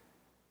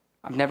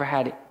 I've never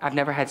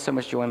had so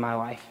much joy in my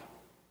life.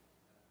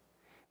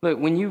 Look,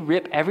 when you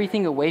rip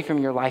everything away from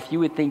your life, you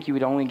would think you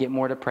would only get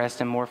more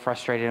depressed and more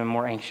frustrated and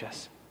more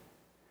anxious.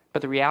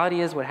 But the reality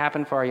is what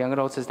happened for our young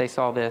adults is they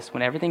saw this.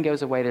 When everything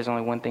goes away, there's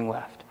only one thing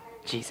left,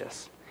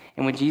 Jesus.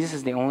 And when Jesus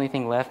is the only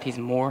thing left, he's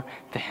more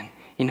than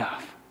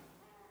enough.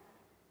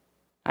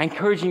 I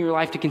encourage you in your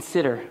life to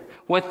consider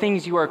what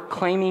things you are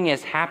claiming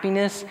as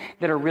happiness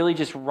that are really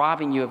just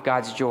robbing you of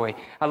God's joy.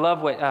 I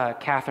love what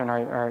Catherine,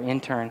 our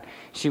intern,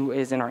 she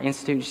is in our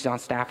institute. She's on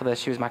staff with us.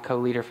 She was my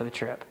co-leader for the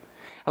trip.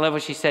 I love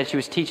what she said. She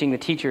was teaching the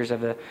teachers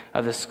of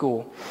the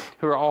school,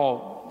 who are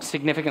all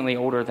significantly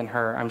older than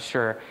her, I'm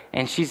sure.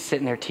 And she's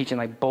sitting there teaching,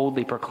 like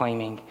boldly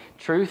proclaiming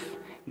truth,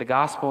 the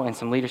gospel, and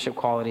some leadership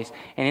qualities.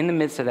 And in the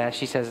midst of that,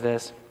 she says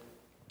this.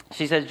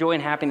 She says, joy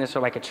and happiness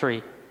are like a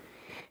tree.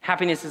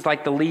 Happiness is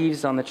like the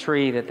leaves on the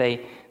tree that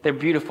they're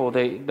beautiful.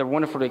 They're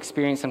wonderful to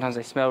experience. Sometimes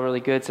they smell really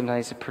good.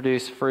 Sometimes they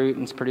produce fruit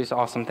and produce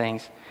awesome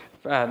things.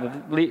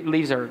 The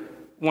leaves are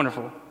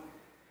wonderful,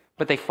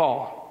 but they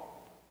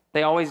fall.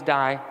 They always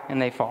die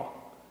and they fall.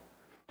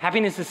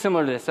 Happiness is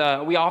similar to this.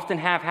 We often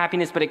have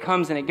happiness, but it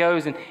comes and it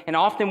goes. And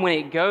often when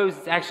it goes,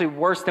 it's actually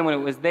worse than when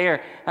it was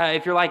there.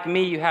 If you're like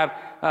me, you have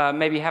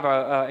maybe have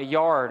a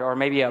yard or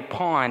maybe a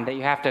pond that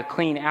you have to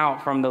clean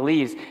out from the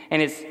leaves.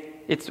 And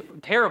it's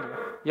terrible.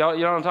 Y'all,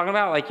 you know what I'm talking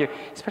about? Like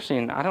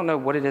especially I don't know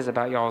what it is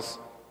about y'all's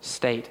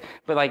state,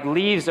 but like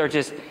leaves are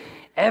just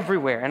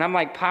everywhere. And I'm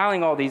like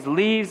piling all these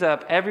leaves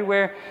up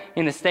everywhere.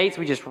 In the States,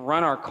 we just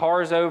run our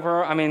cars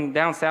over. I mean,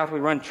 down south,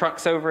 we run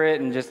trucks over it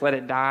and just let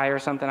it die or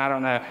something. I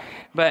don't know.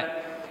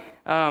 But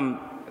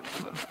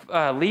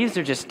leaves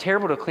are just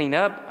terrible to clean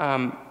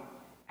up.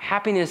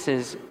 Happiness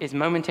is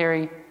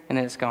momentary and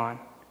then it's gone.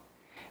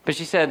 But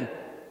she said,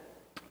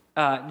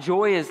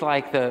 joy is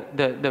like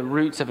the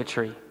roots of a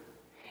tree.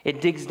 It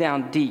digs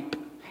down deep.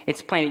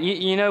 It's planted.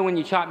 You know when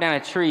you chop down a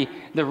tree,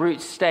 the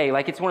roots stay.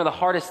 Like it's one of the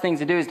hardest things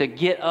to do is to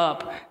get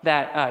up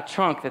that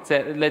trunk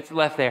that's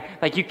left there.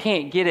 Like you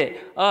can't get it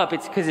up.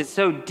 It's because it's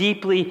so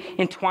deeply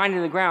entwined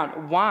in the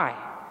ground. Why?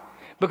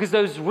 Because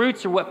those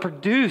roots are what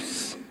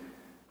produce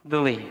the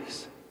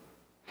leaves.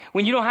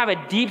 When you don't have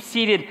a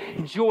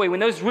deep-seated joy,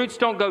 when those roots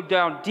don't go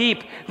down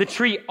deep, the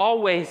tree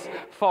always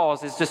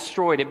falls. It's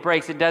destroyed. It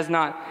breaks. It does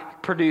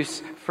not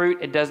produce fruit.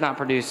 It does not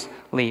produce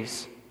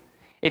leaves.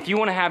 If you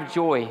want to have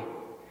joy,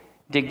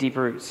 dig deep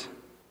roots.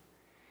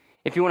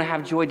 If you want to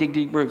have joy, dig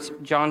deep roots.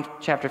 John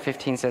chapter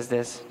 15 says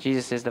this.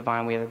 Jesus is the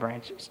vine, we are the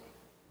branches.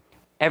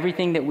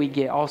 Everything that we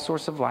get, all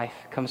sorts of life,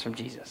 comes from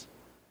Jesus.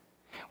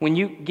 When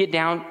you get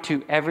down to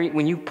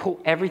when you pull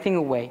everything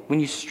away, when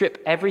you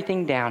strip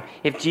everything down,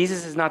 if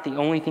Jesus is not the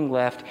only thing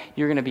left,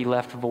 you're going to be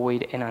left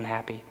void and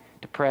unhappy,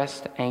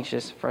 depressed,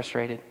 anxious,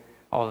 frustrated,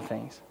 all the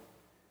things.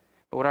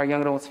 But what our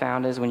young adults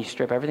found is when you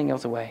strip everything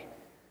else away,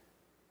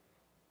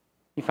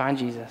 you find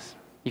Jesus,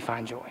 you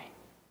find joy.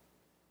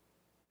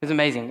 It's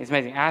amazing. It's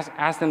amazing.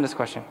 Ask them this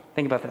question.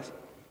 Think about this.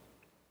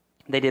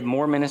 They did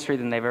more ministry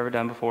than they've ever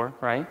done before,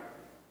 right?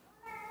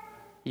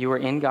 You were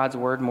in God's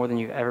word more than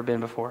you've ever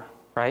been before,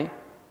 right?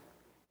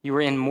 You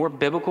were in more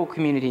biblical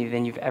community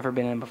than you've ever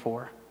been in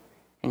before.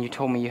 And you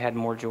told me you had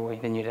more joy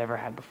than you'd ever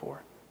had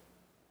before.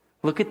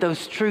 Look at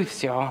those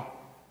truths, y'all.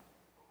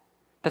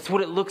 That's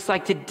what it looks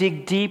like to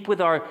dig deep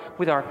with our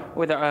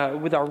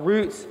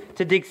roots,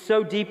 to dig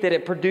so deep that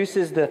it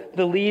produces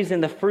the leaves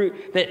and the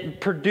fruit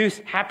that produce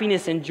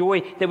happiness and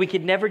joy that we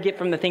could never get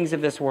from the things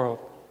of this world.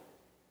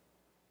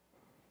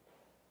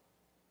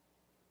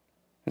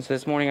 And so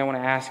this morning I want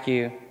to ask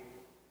you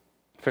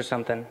for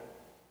something.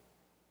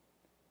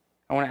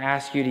 I want to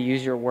ask you to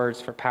use your words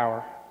for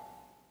power,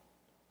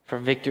 for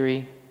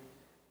victory,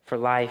 for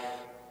life,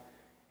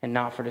 and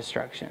not for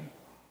destruction.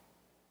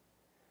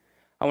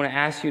 I want to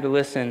ask you to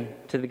listen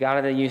to the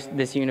God of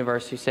this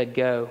universe who said,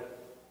 "Go,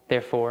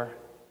 therefore,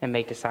 and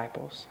make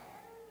disciples."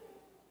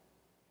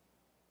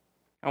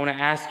 I want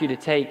to ask you to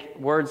take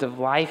words of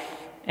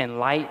life and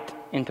light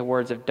into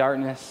words of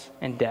darkness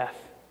and death.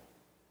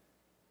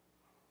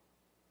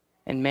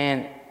 And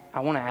man, I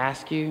want to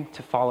ask you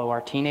to follow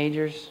our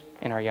teenagers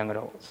and our young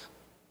adults.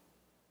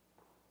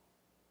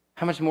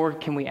 How much more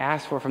can we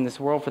ask for from this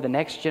world for the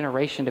next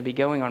generation to be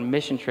going on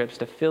mission trips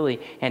to Philly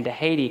and to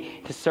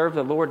Haiti to serve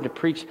the Lord and to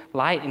preach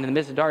light into the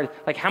midst of darkness?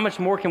 Like, how much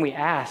more can we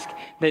ask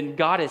that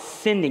God is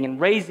sending and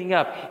raising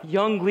up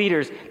young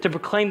leaders to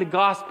proclaim the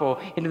gospel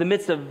into the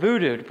midst of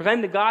voodoo, to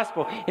proclaim the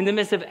gospel in the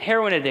midst of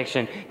heroin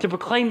addiction, to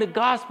proclaim the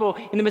gospel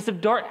in the midst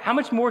of dark? How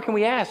much more can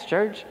we ask,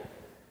 church?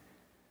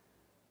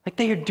 Like,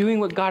 they are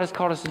doing what God has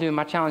called us to do. And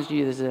my challenge to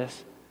you is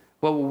this: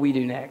 what will we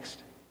do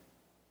next?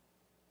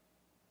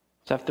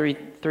 So I have three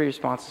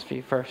responses for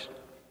you. First,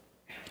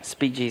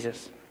 speak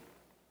Jesus.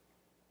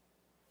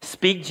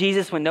 Speak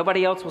Jesus when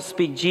nobody else will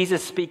speak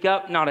Jesus. Speak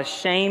up, not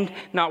ashamed,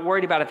 not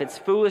worried about if it's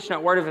foolish,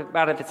 not worried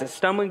about if it's a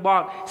stumbling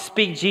block.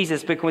 Speak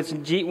Jesus, because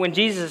when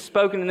Jesus is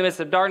spoken in the midst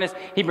of darkness,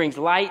 he brings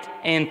light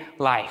and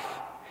life.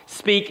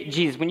 Speak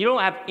Jesus. When you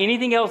don't have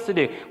anything else to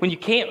do, when you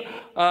can't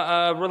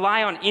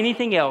rely on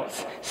anything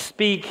else,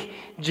 speak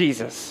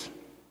Jesus.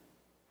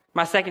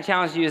 My second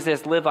challenge to you is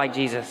this: live like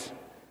Jesus.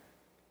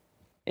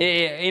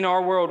 In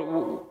our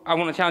world, I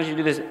want to challenge you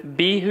to do this: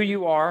 be who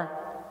you are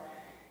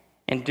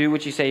and do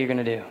what you say you're going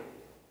to do.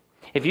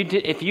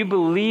 If you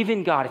believe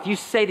in God, if you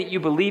say that you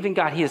believe in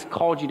God, he has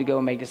called you to go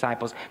and make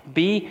disciples.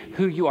 Be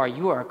who you are.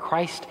 You are a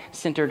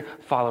Christ-centered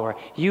follower.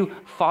 You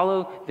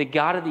follow the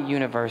God of the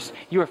universe.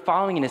 You are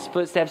following in his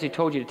footsteps. He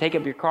told you to take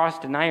up your cross,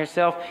 deny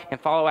yourself,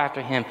 and follow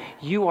after him.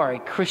 You are a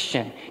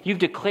Christian. You've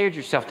declared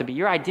yourself to be.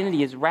 Your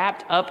identity is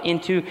wrapped up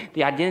into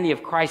the identity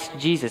of Christ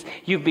Jesus.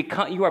 You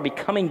are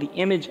becoming the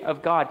image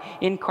of God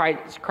in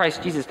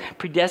Christ Jesus,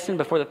 predestined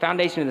before the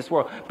foundation of this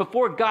world.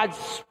 Before God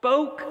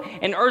spoke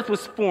and earth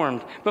was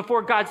formed,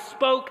 before God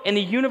spoke and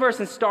the universe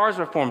and stars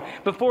were formed,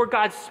 before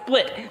God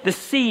split the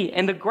sea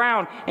and the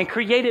ground and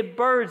created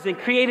birds and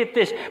created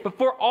fish,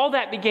 before all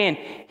that began,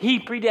 he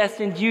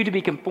predestined you to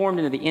be conformed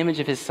into the image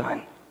of his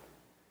Son.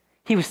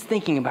 He was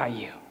thinking about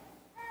you.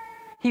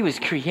 He was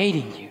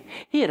creating you.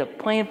 He had a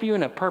plan for you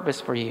and a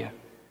purpose for you.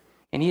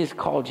 And he has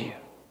called you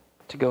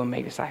to go and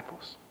make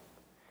disciples.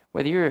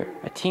 Whether you're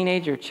a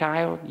teenager,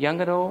 child,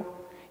 young adult,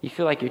 you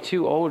feel like you're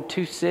too old,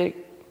 too sick,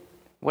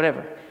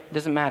 whatever, it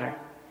doesn't matter.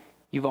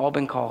 You've all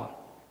been called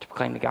to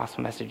proclaim the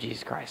gospel message of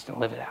Jesus Christ and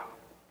live it out.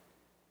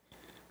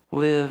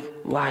 Live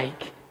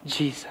like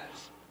Jesus.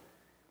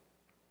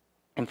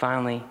 And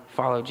finally,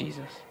 follow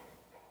Jesus.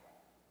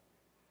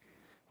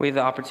 We have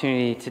the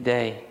opportunity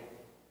today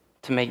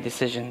to make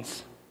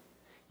decisions.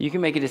 You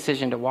can make a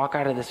decision to walk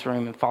out of this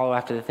room and follow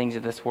after the things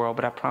of this world,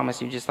 but I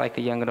promise you, just like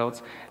the young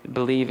adults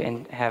believe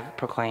and have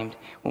proclaimed,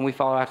 when we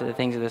follow after the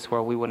things of this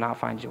world, we will not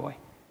find joy.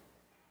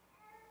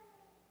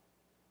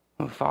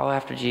 When we follow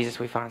after Jesus,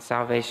 we find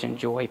salvation,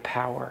 joy,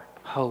 power,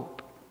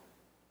 hope.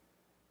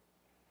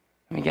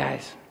 I mean,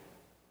 guys,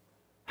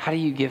 how do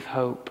you give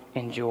hope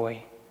and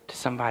joy to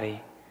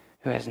somebody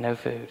who has no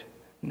food,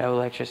 no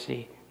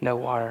electricity, no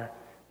water,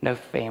 no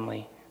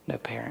family, no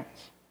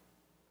parents?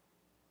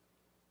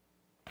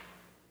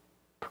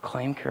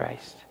 Proclaim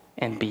Christ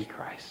and be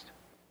Christ.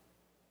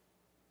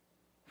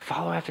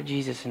 Follow after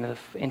Jesus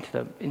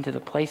into the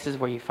places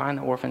where you find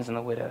the orphans and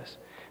the widows.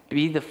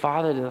 Be the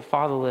father to the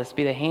fatherless.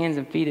 Be the hands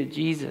and feet of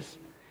Jesus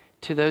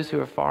to those who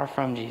are far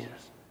from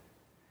Jesus.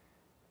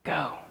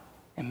 Go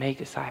and make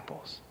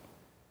disciples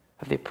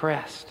of the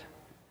oppressed,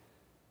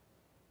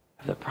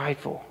 of the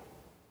prideful,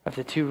 of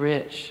the too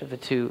rich, of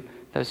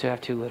those who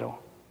have too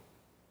little.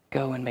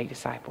 Go and make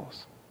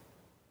disciples.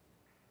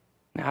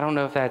 Now, I don't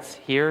know if that's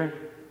here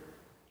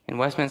in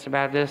Westminster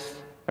Baptist,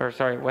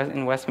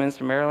 in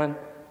Westminster, Maryland.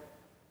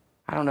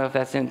 I don't know if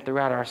that's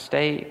throughout our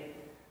state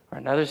or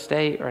another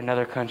state or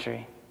another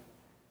country.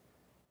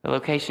 The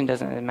location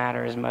doesn't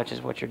matter as much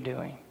as what you're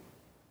doing.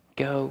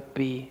 Go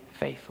be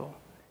faithful.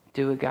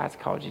 Do what God's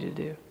called you to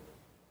do.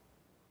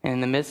 And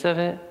in the midst of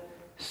it,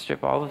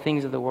 strip all the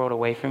things of the world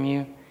away from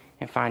you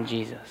and find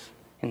Jesus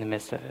in the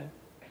midst of it.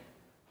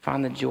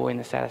 Find the joy and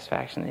the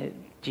satisfaction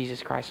that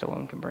Jesus Christ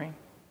alone can bring.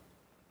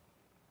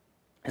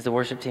 As the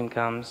worship team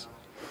comes,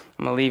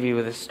 I'm going to leave you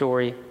with a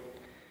story.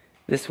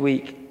 This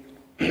week,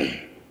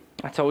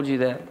 I told you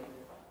that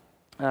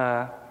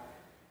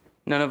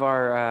none of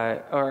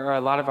our, or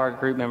a lot of our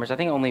group members, I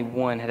think only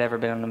one had ever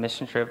been on a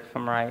mission trip, if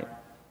I'm right,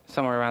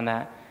 somewhere around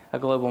that, a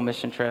global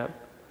mission trip.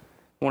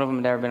 One of them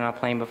had never been on a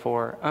plane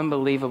before.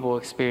 Unbelievable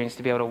experience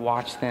to be able to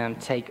watch them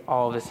take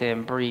all of this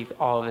in, breathe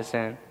all of this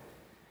in.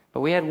 But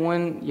we had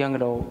one young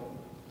adult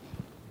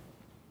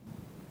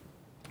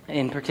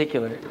in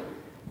particular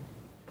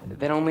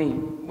that only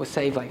was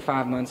saved like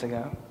 5 months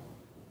ago,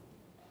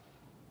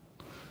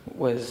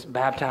 was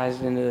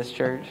baptized into this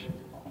church.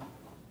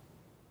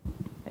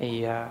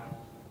 He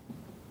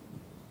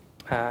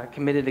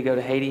committed to go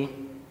to Haiti,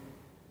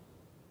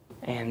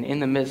 and in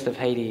the midst of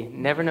Haiti,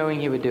 never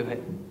knowing he would do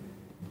it,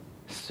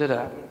 stood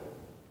up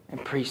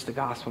and preached the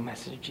gospel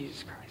message of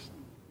Jesus Christ.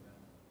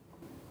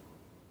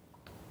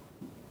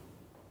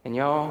 And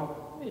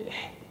y'all,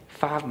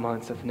 5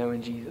 months of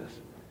knowing Jesus,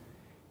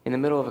 in the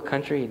middle of a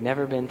country he'd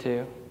never been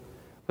to,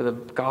 with a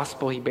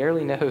gospel he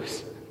barely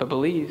knows but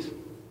believes,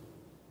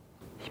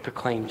 he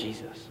proclaimed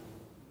Jesus.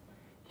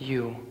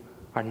 You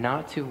are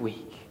not too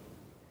weak.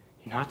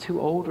 You're not too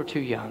old or too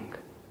young.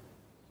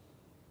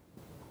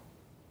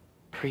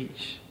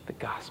 Preach the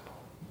gospel.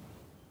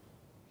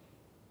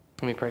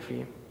 Let me pray for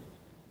you.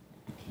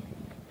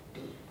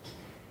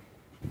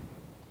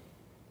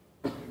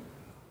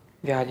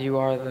 God, you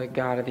are the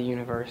God of the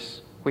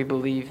universe. We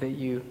believe that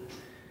you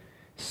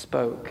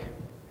spoke,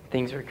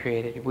 things were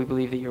created. We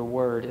believe that your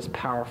word is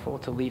powerful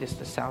to lead us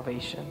to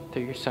salvation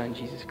through your Son,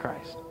 Jesus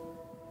Christ.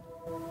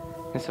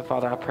 And so,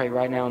 Father, I pray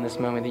right now in this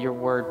moment that your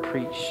word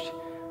preached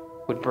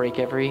would break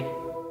every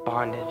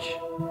bondage,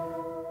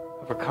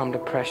 overcome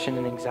depression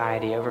and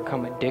anxiety,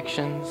 overcome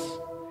addictions,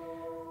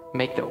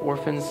 make the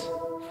orphans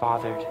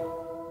fathered,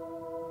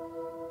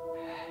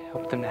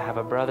 help them to have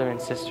a brother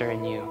and sister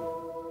in you,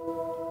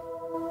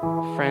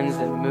 friends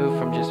that move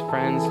from just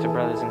friends to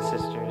brothers and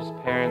sisters,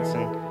 parents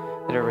and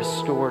that are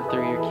restored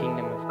through your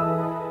kingdom of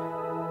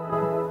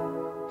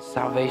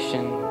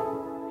salvation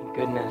and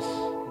goodness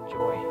and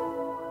joy.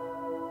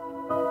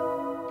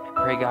 I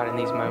pray, God, in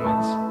these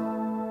moments,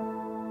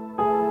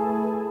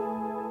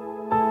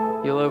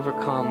 you'll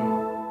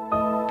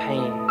overcome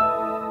pain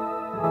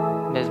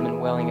that has been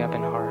welling up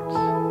in hearts,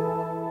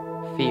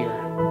 fear,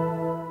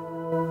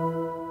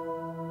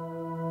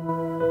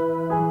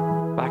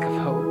 lack of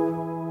hope,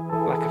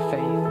 lack of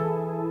faith,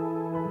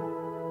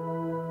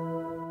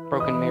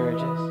 broken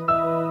marriages,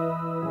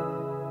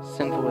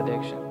 sinful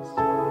addictions,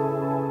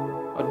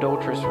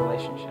 adulterous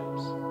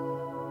relationships,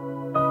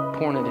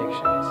 porn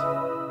addictions.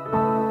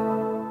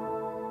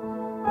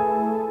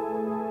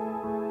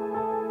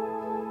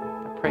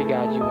 I pray,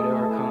 God, you would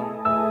overcome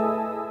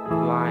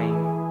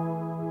lying,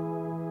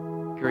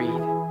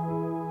 greed,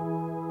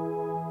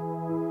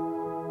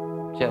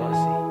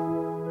 jealousy,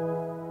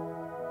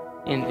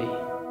 envy.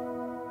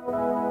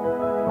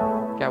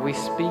 God, we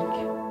speak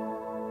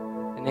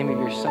the name of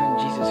your Son,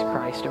 Jesus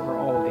Christ, over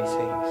all these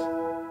things.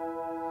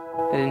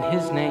 That in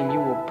his name you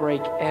will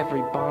break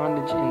every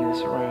bondage in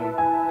this room.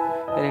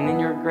 That in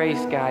your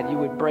grace, God, you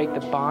would break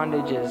the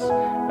bondages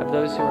of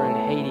those who are in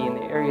Haiti in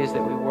the areas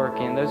that we work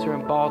in, those who are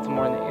in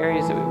Baltimore in the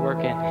areas that we work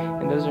in,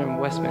 and those who are in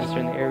Westminster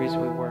in the areas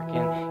we work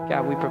in.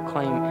 God, we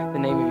proclaim the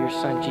name of your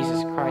Son,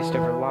 Jesus Christ,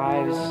 over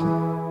lives,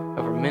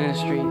 over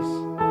ministries,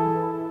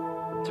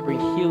 to bring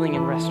healing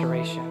and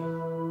restoration.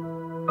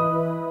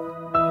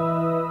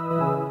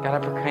 God, I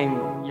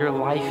proclaim your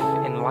life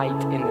and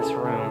light in this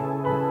room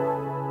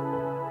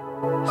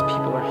as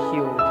people are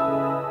healed.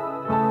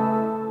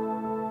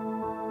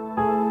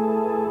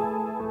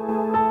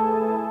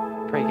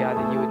 Pray, God,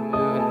 that you would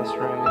move in this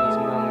room in these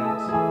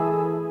moments.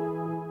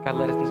 God,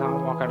 let us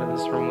not walk out of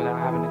this room without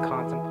having to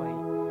contemplate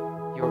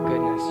your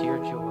goodness, your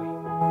joy,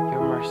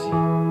 your mercy,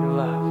 your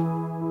love,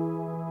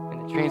 and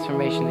the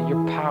transformation that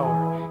your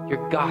power,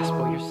 your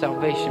gospel, your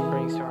salvation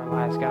brings to our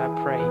lives. God,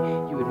 I pray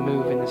you would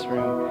move in this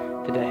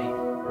room today.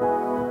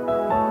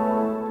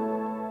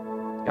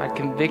 God,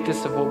 convict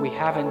us of what we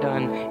haven't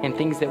done and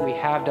things that we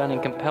have done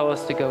and compel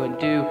us to go and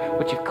do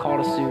what you've called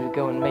us to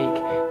go and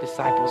make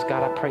disciples.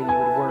 God, I pray you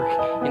would work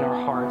in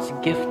our hearts.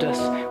 Gift us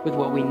with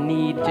what we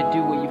need to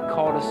do what you've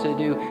called us to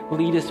do.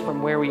 Lead us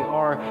from where we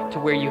are to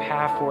where you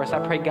have for us. I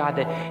pray, God,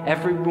 that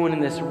everyone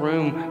in this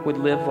room would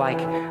live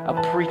like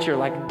a preacher,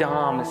 like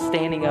Dom,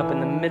 standing up in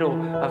the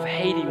middle of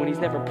Haiti when he's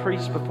never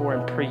preached before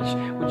and preach.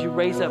 Would you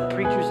raise up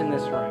preachers in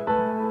this room?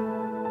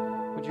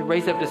 Would you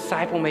raise up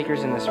disciple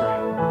makers in this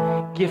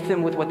room? Gift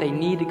them with what they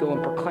need to go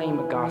and proclaim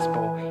a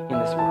gospel in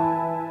this world.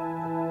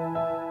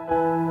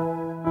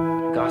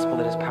 A gospel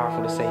that is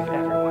powerful to save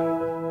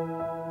everyone.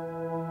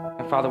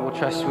 And Father, we'll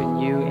trust in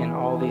you in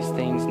all these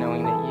things,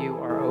 knowing that you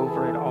are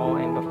over it all. all,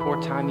 and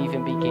before time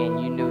even began,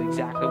 you knew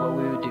exactly what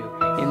we would do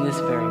in this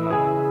very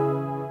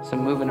moment. So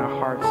move in our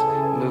hearts,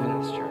 move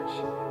in this church.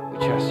 We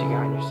trust you,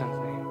 God, in your Son's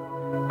name.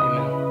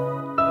 Amen.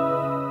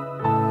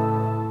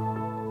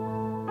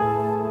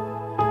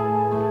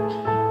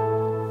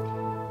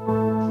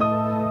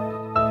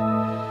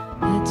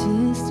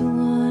 Just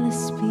wanna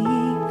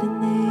speak the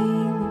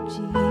name of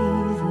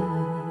Jesus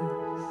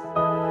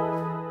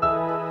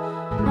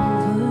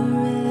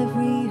over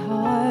every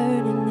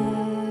heart and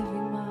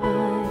every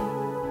mind,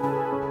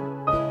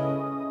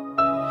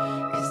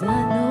 'cause I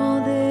know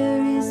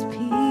there is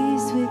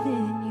peace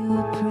within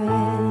your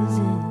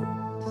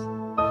presence.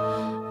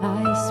 I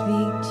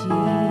speak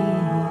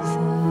Jesus.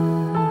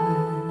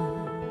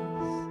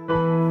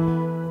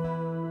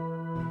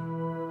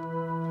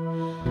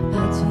 I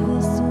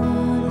just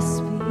wanna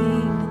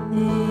speak the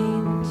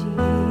name of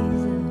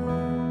Jesus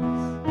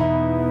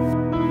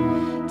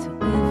till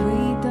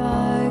every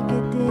dark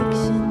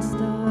addiction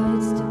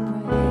starts to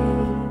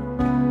break,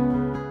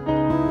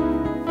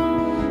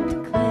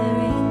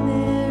 declaring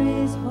there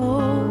is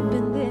hope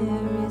and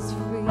there is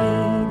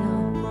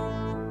freedom.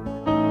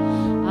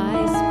 I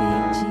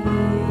speak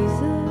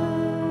Jesus.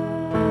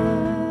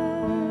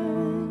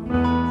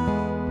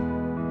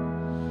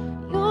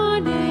 Your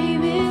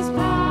name is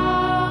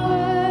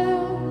power.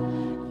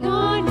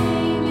 Your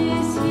name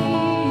is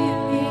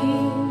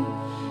healing.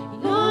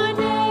 Your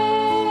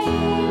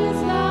name is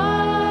life.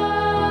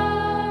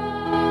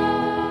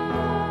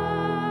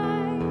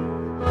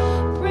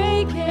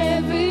 Break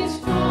every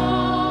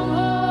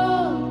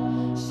stronghold.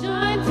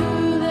 Shine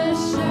through the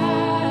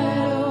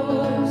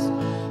shadows.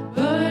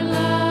 Burn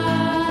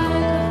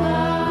like a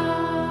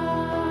fire.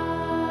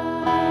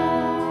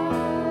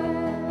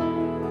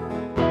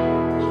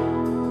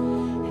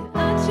 I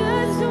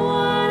just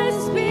wanna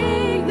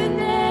speak the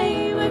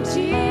name of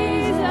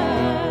Jesus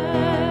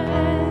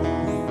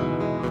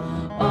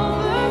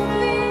over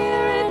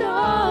fear and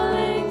all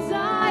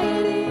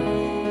anxiety.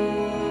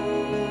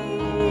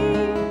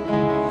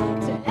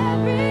 To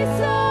every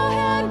soul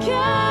held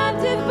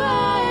captive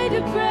by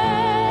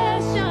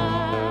depression,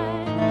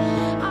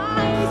 I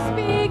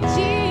speak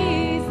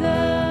Jesus.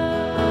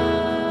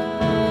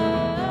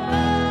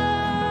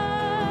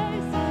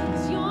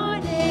 'Cause your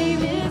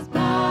name is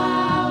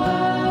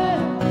power.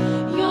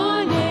 Your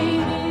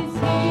name is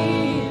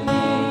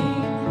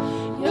healing.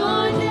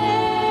 Your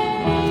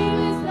name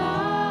is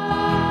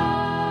life.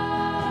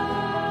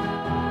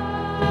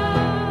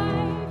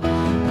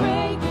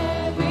 Break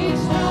every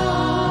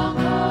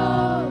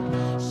stronghold.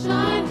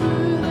 Shine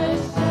through the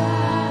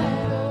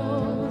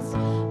shadows.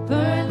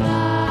 Burn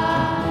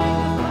like a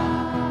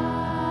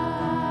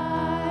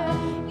fire.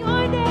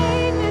 Your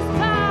name is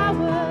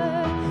power.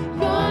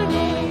 Your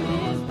name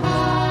is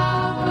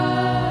power.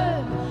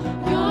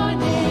 Your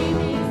name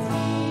is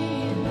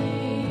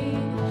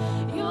healing.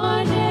 Your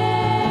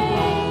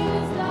name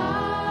is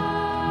life.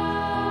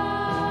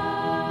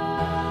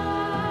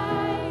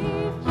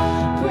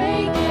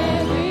 Break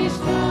every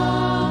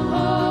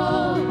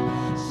stronghold.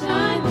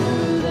 Shine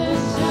through the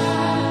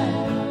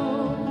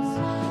shadows.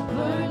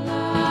 Burn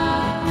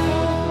like a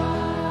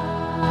fire.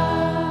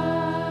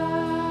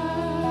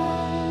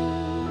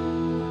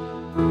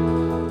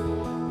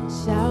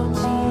 Shout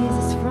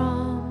Jesus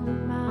from the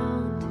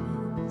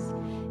mountains,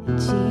 and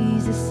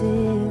Jesus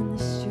in the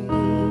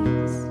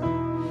streets,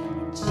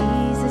 and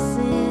Jesus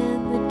in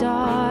the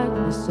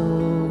darkness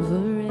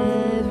over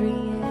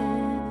every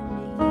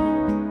enemy,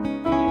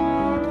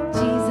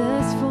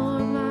 Jesus for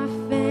my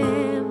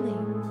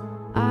family.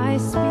 I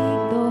speak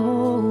the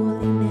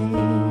holy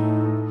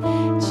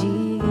name,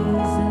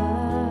 Jesus.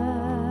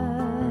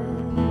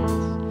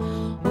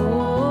 Oh,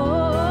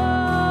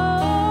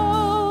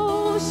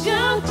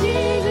 shout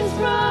Jesus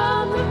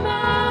from the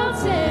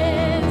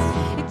mountains,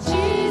 and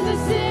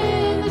Jesus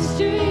in the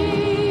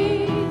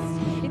streets,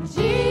 and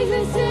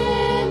Jesus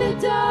in the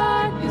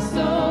darkness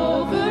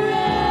over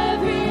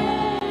every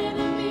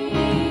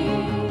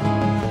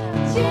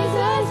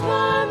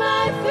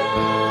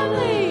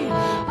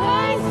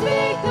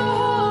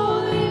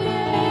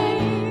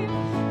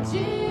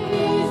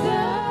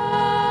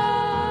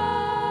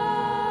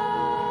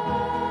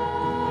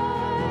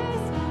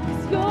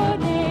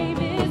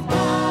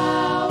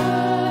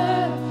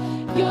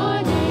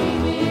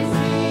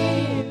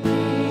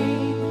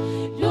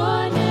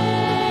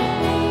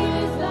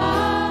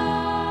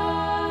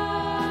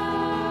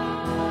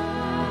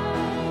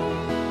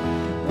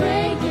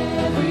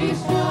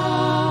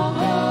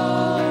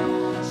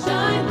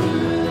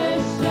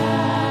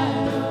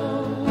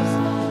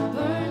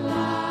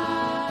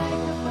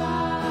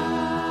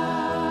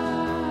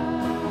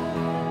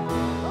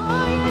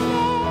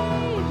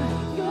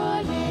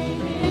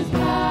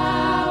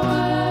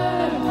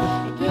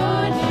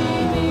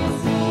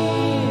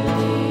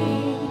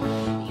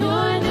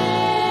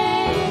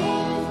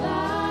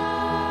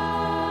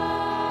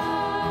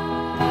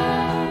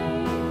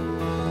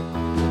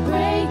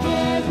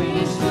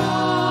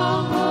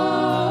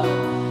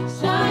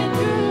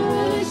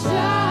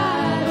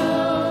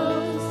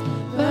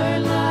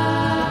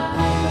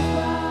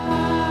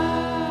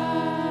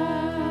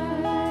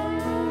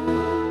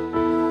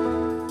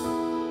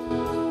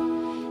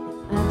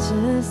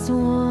just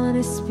want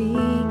to speak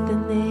the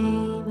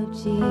name of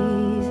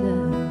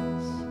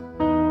Jesus.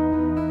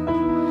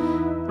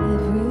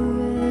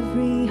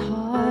 Every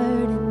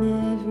heart and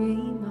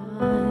every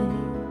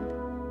mind.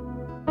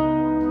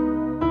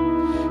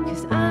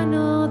 'Cause I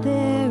know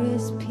there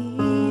is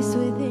peace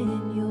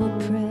within your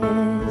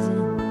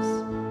presence.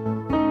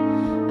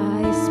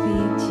 I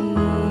speak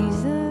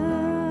Jesus.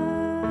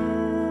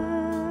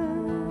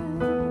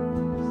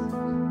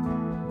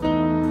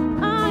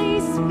 I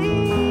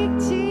speak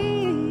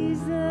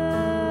Jesus.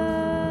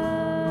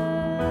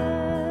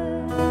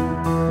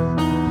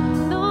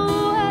 No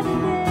other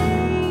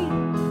name,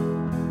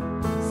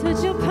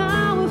 such a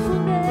powerful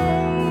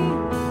name.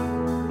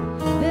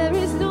 There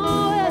is no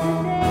other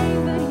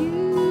name but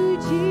you,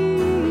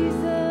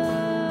 Jesus.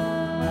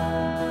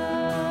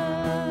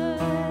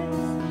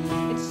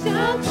 And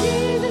shout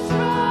Jesus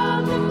from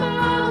the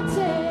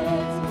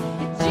mountains,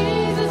 and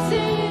Jesus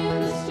in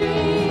the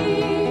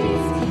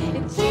streets,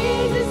 and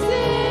Jesus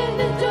in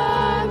the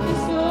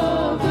darkness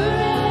over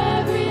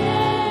every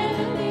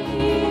enemy.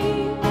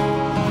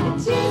 And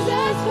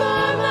Jesus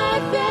for my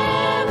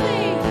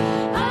family,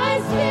 I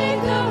speak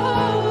the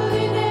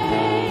holy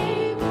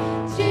name,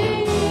 Jesus.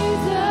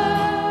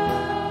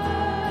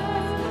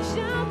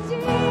 Shout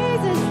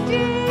Jesus,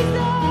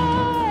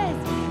 Jesus,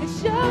 and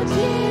shout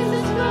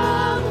Jesus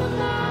from the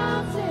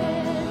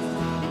mountains,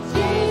 and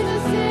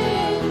Jesus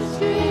in the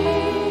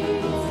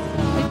streets,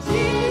 and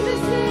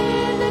Jesus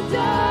in the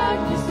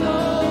darkness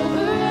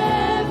over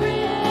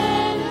every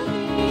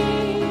enemy.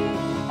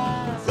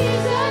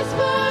 Jesus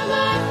for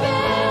my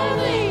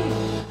family,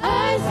 I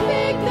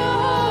speak the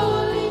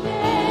holy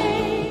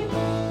name,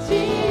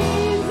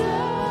 Jesus.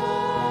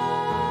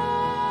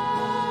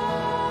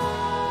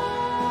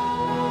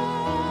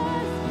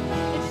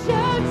 And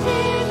shout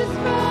Jesus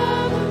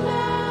from the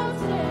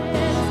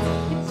mountains,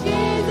 and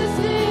Jesus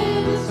in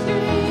the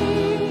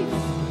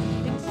streets,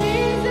 and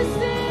Jesus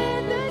in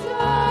the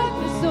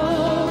darkness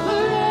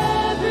over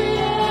every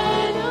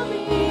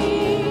enemy.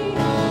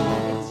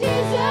 And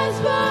Jesus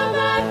for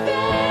my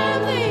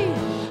family,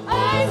 I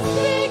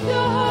speak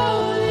the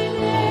holy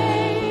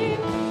name,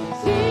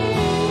 Jesus.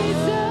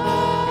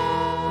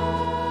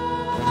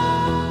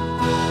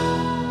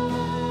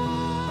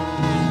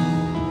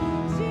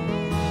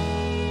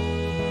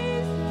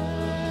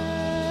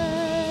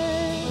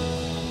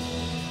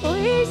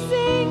 We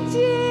sing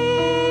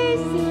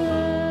Jesus.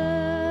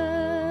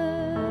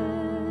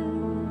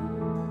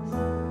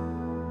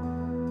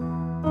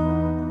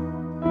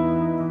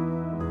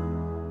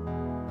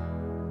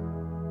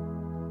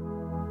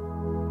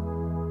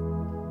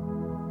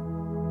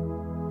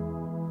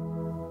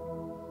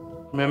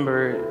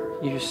 Remember,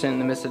 you just sent in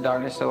the midst of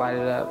darkness to light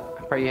it up.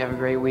 I pray you have a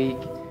great week.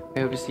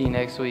 We hope to see you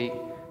next week.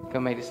 Go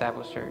Make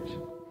Disciples Church.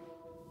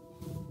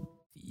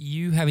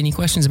 You have any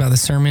questions about the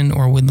sermon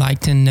or would like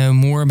to know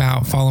more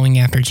about following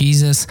after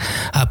Jesus,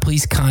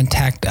 please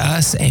contact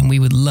us, and we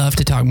would love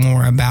to talk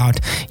more about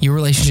your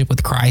relationship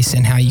with Christ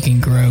and how you can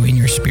grow in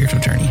your spiritual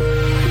journey.